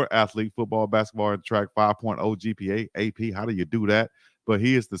 Three sport athlete, football, basketball, and track, 5.0 GPA, AP. How do you do that? But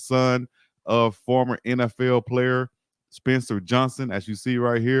he is the son of former NFL player Spencer Johnson, as you see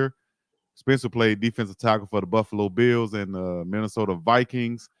right here. Spencer played defensive tackle for the Buffalo Bills and the Minnesota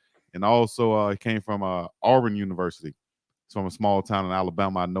Vikings, and also he came from Auburn University. It's from a small town in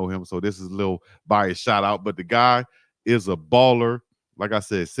Alabama. I know him, so this is a little biased shout out. But the guy is a baller. Like I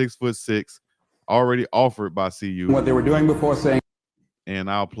said, 6'6", already offered by CU. What they were doing before saying. And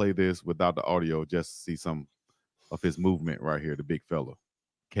I'll play this without the audio just to see some of his movement right here, the big fella,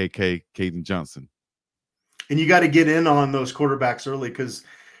 Caden Johnson. And you got to get in on those quarterbacks early because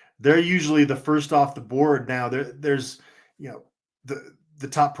they're usually the first off the board. Now there's, the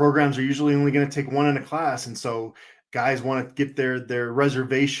top programs are usually only going to take one in a class. And so guys want to get their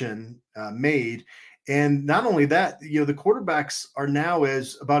reservation made. And not only that, the quarterbacks are now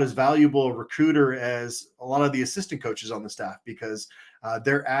about as valuable a recruiter as a lot of the assistant coaches on the staff, because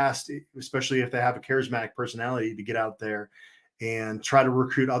they're asked, especially if they have a charismatic personality, to get out there and try to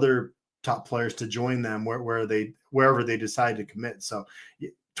recruit other top players to join them wherever they decide to commit. So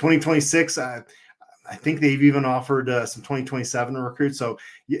 2026, I think they've even offered some 2027 recruits. So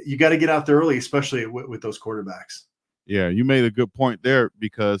you got to get out there early, especially with those quarterbacks. Yeah, you made a good point there,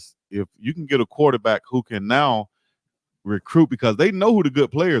 because if you can get a quarterback who can now recruit, because they know who the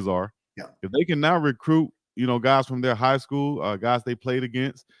good players are. Yeah. If they can now recruit, guys from their high school, guys they played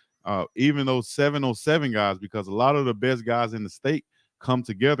against, even those 707 guys, because a lot of the best guys in the state come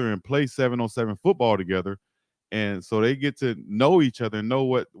together and play 707 football together. And so they get to know each other and know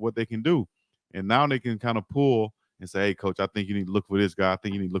what they can do. And now they can kind of pull and say, hey, coach, I think you need to look for this guy. I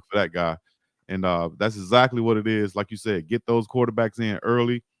think you need to look for that guy. And that's exactly what it is. Like you said, get those quarterbacks in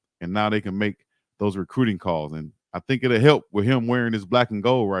early, and now they can make those recruiting calls. And I think it'll help with him wearing his black and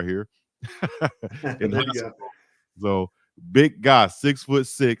gold right here. There you go. So big guy,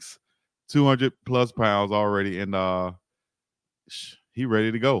 6'6", 200 plus pounds already, and he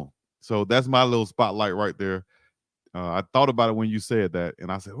ready to go. So that's my little spotlight right there. I thought about it when you said that,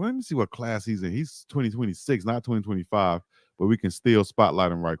 and I said, well, let me see what class he's in. He's 2026, not 2025, but we can still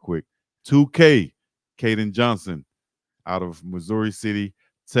spotlight him right quick. 2K, Caden Johnson out of Missouri City,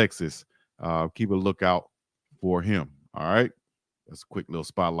 Texas. Keep a lookout for him. All right. That's a quick little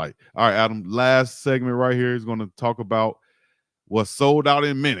spotlight. All right, Adam, last segment right here is going to talk about what's sold out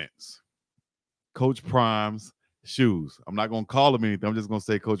in minutes. Coach Prime's shoes. I'm not going to call them anything. I'm just going to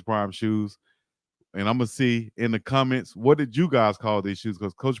say Coach Prime shoes. And I'm going to see in the comments, what did you guys call these shoes?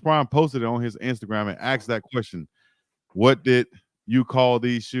 Because Coach Prime posted it on his Instagram and asked that question. What did you call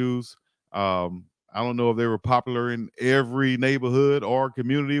these shoes? I don't know if they were popular in every neighborhood or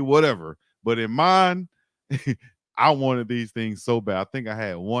community, whatever. But in mine, I wanted these things so bad. I think I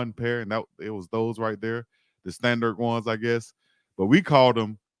had one pair, and it was those right there, the standard ones, I guess. But we called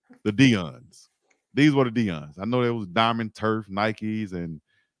them the Deons. These were the Deons. I know there was Diamond Turf, Nikes, and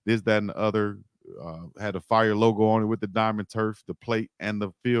this, that, and the other. Had a fire logo on it with the Diamond Turf, the plate, and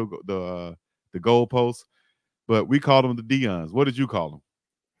the field, the goalpost. But we called them the Deons. What did you call them?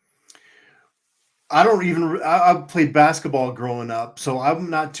 I played basketball growing up, so I'm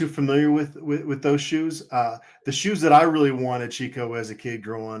not too familiar with those shoes. The shoes that I really wanted, Chico, as a kid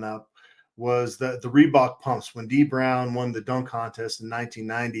growing up, was the Reebok pumps. When D Brown won the dunk contest in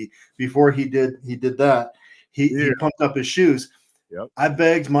 1990, before he did that, he pumped up his shoes. Yep. I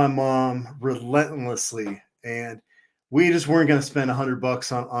begged my mom relentlessly, and we just weren't going to spend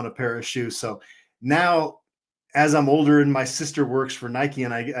 $100 on a pair of shoes. So now, as I'm older and my sister works for Nike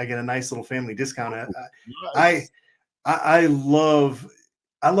and I get a nice little family discount, I love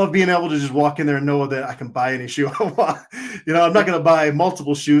being able to just walk in there and know that I can buy any shoe I want. I'm not going to buy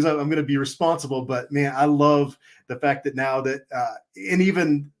multiple shoes. I'm going to be responsible, but man, I love the fact that now that and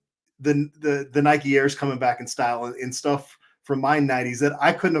even the Nike Airs coming back in style and stuff from my 90s that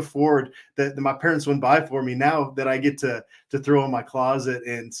I couldn't afford, that my parents wouldn't buy for me, now that I get to throw in my closet.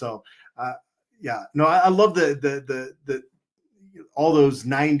 And so I love the all those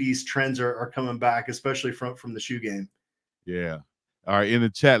 90s trends are coming back, especially from the shoe game. Yeah. All right, in the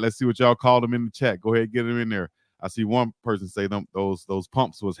chat, let's see what y'all called them in the chat. Go ahead, get them in there. I see one person say those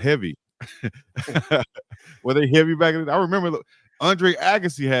pumps was heavy. Were they heavy back in the day? I remember Andre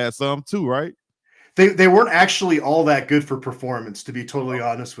Agassi had some too, right? They weren't actually all that good for performance, to be totally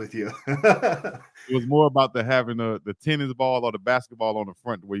honest with you. It was more about having the tennis ball or the basketball on the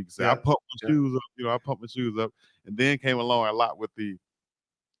front, where you can say, I pump my shoes up, I pump my shoes up. And then came along a lot with the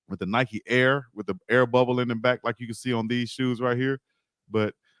Nike Air, with the air bubble in the back, like you can see on these shoes right here.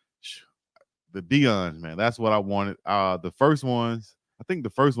 But the Dion's, man, that's what I wanted. The first ones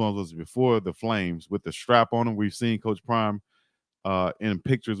was before the Flames with the strap on them. We've seen Coach Prime in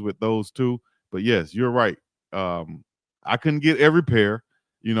pictures with those two. But yes, you're right. I couldn't get every pair.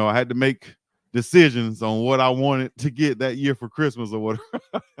 I had to make decisions on what I wanted to get that year for Christmas or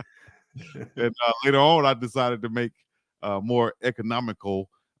whatever. And later on, I decided to make more economical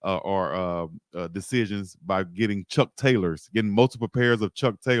decisions by getting Chuck Taylors, getting multiple pairs of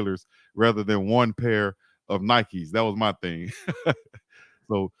Chuck Taylors rather than one pair of Nikes. That was my thing.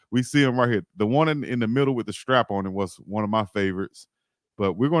 So we see them right here. The one in the middle with the strap on it was one of my favorites.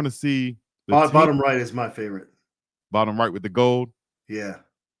 But we're going to see bottom right is my favorite. Bottom right with the gold. Yeah.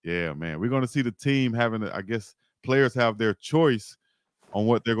 Yeah, man. We're going to see the team having, I guess, players have their choice on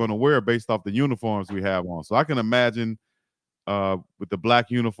what they're going to wear based off the uniforms we have on. So I can imagine with the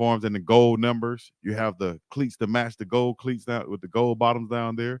black uniforms and the gold numbers, you have the cleats to match the gold cleats down with the gold bottoms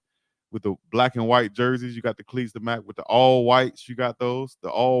down there. With the black and white jerseys, you got the cleats to match. With the all whites, you got those. The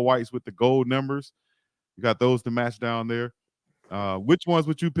all whites with the gold numbers, you got those to match down there. Which ones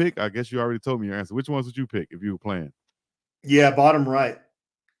would you pick? I guess you already told me your answer. Which ones would you pick if you were playing? Yeah, bottom right.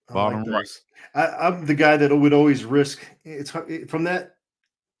 Bottom right. I'm the guy that would always risk. It's from that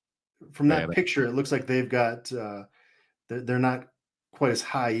picture. It looks like they've got. They're not quite as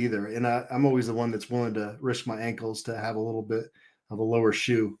high either, and I'm always the one that's willing to risk my ankles to have a little bit of a lower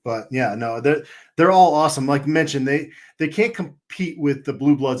shoe. But yeah, no, they're all awesome. Like mentioned, they can't compete with the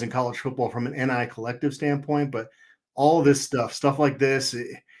blue bloods in college football from an NI collective standpoint, but all of this stuff like this,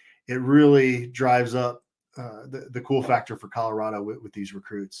 it really drives up the cool factor for Colorado with these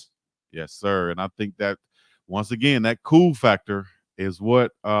recruits. Yes, sir. And I think that once again, that cool factor is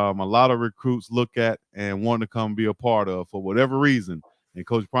what a lot of recruits look at and want to come be a part of for whatever reason. And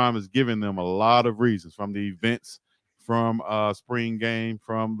Coach Prime is giving them a lot of reasons, from the events, from spring game,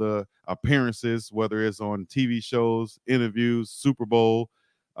 from the appearances, whether it's on TV shows, interviews, Super Bowl,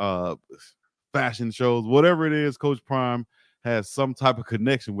 fashion shows, whatever it is. Coach Prime has some type of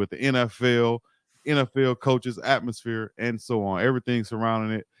connection with the NFL coaches, atmosphere, and so on. Everything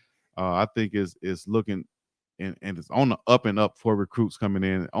surrounding it, I think is looking and it's on the up and up for recruits coming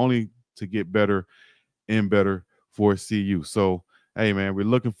in, only to get better and better for CU. So, hey, man, we're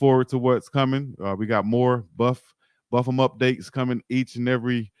looking forward to what's coming. We got more Buff 'em updates coming each and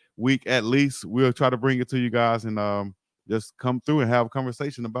every week at least. We'll try to bring it to you guys and just come through and have a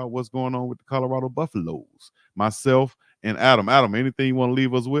conversation about what's going on with the Colorado Buffaloes. Myself and Adam. Adam, anything you want to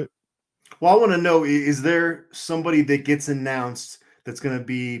leave us with? Well, I want to know, is there somebody that gets announced that's going to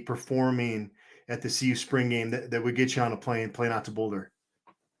be performing at the CU spring game that would get you on a plane out to Boulder?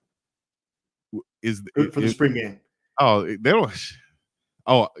 For the spring game. Oh, they don't.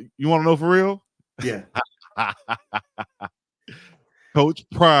 Oh, you want to know for real? Yeah. Coach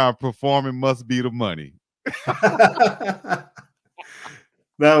Prime performing must be the money. That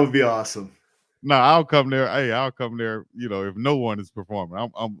would be awesome. No, I'll come there. Hey, I'll come there. If no one is performing,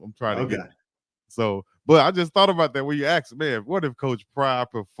 I'm trying to get. So, but I just thought about that when you asked, man, what if Coach Prime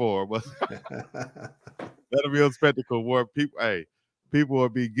performed? That'll be a spectacle where people will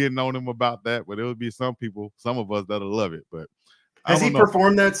be getting on him about that, but there will be some of us that'll love it. But has he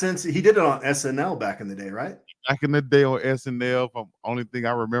performed that since he did it on SNL back in the day, right? Back in the day on SNL, from only thing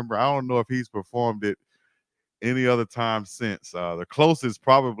I remember. I don't know if he's performed it any other time since. The closest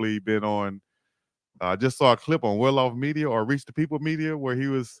probably been on. I just saw a clip on Well Off Media or Reach the People Media where he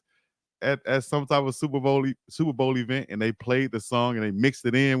was at some type of Super Bowl event, and they played the song and they mixed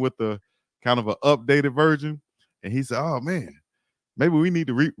it in with the kind of an updated version. And he said, "Oh man, maybe we need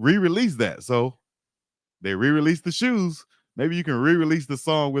to re-release that." So they re-released the shoes. Maybe you can re-release the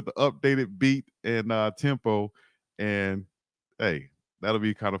song with the updated beat and tempo, and hey, that'll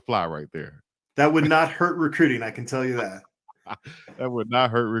be kind of fly right there. That would not hurt recruiting, I can tell you that. That would not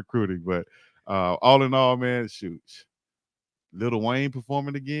hurt recruiting, but all in all, man, shoot, Lil Wayne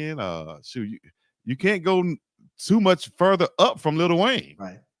performing again. Shoot, you can't go too much further up from Lil Wayne,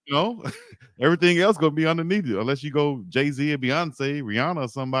 right? Everything else gonna be underneath it, unless you go Jay-Z or Beyonce, Rihanna, or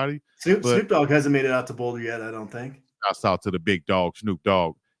somebody. Snoop Dogg hasn't made it out to Boulder yet, I don't think. Shouts out to the big dog, Snoop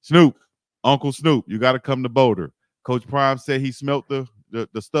Dogg. Uncle Snoop, you got to come to Boulder. Coach Prime said he smelt the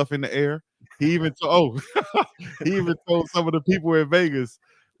stuff in the air. he even told he even told some of the people in Vegas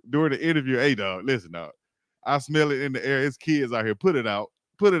during the interview, "Hey, dog, listen, dog, I smell it in the air. It's kids out here. Put it out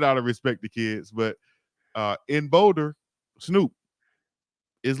and respect the kids." But in Boulder, Snoop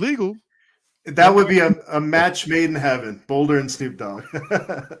is legal. That would be a match made in heaven, Boulder and Snoop Dogg.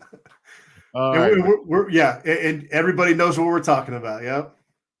 And everybody knows what we're talking about. Yep.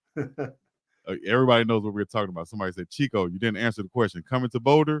 Everybody knows what we're talking about. Somebody said, Chico, you didn't answer the question. Coming to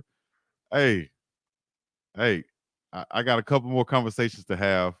Boulder, hey, I got a couple more conversations to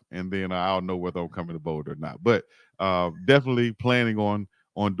have, and then I'll know whether I'm coming to Boulder or not. But definitely planning on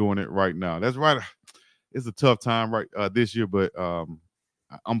doing it right now. That's right. It's a tough time this year, but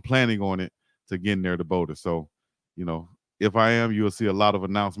I'm planning on it to get in there to Boulder. So, if I am, you'll see a lot of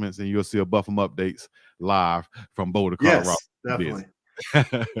announcements, and you'll see a Buff 'em updates live from Boulder, Colorado. Yes, definitely.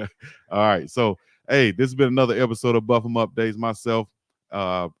 All right. So, hey, this has been another episode of Buff 'em Updates. Myself,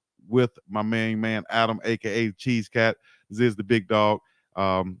 with my main man Adam, aka Cheesecat. This is the Big Dog.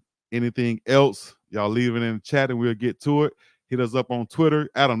 Anything else, y'all leave it in the chat and we'll get to it. Hit us up on Twitter.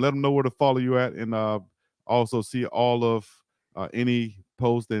 Adam, let them know where to follow you at, and also see all of any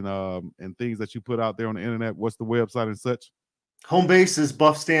posts and things that you put out there on the internet. What's the website and such? Home base is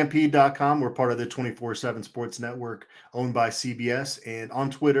buffstampede.com. We're part of the 24/7 Sports Network owned by CBS, and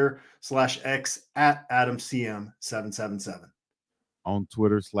on Twitter /X at AdamCM777. On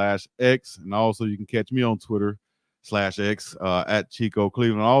Twitter /X. And also you can catch me on Twitter /X at Chico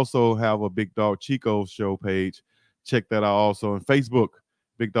Cleveland. I also have a Big Dog Chico show page. Check that out also on Facebook,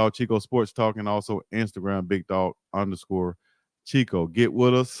 Big Dog Chico Sports Talk, and also Instagram, BigDog_Chico. Get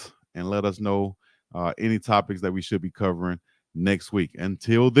with us and let us know any topics that we should be covering next week.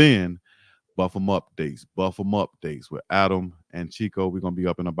 Until then, Buff 'em Updates with Adam and Chico. We're going to be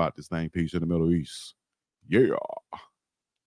up and about this thing. Peace in the Middle East. Yeah.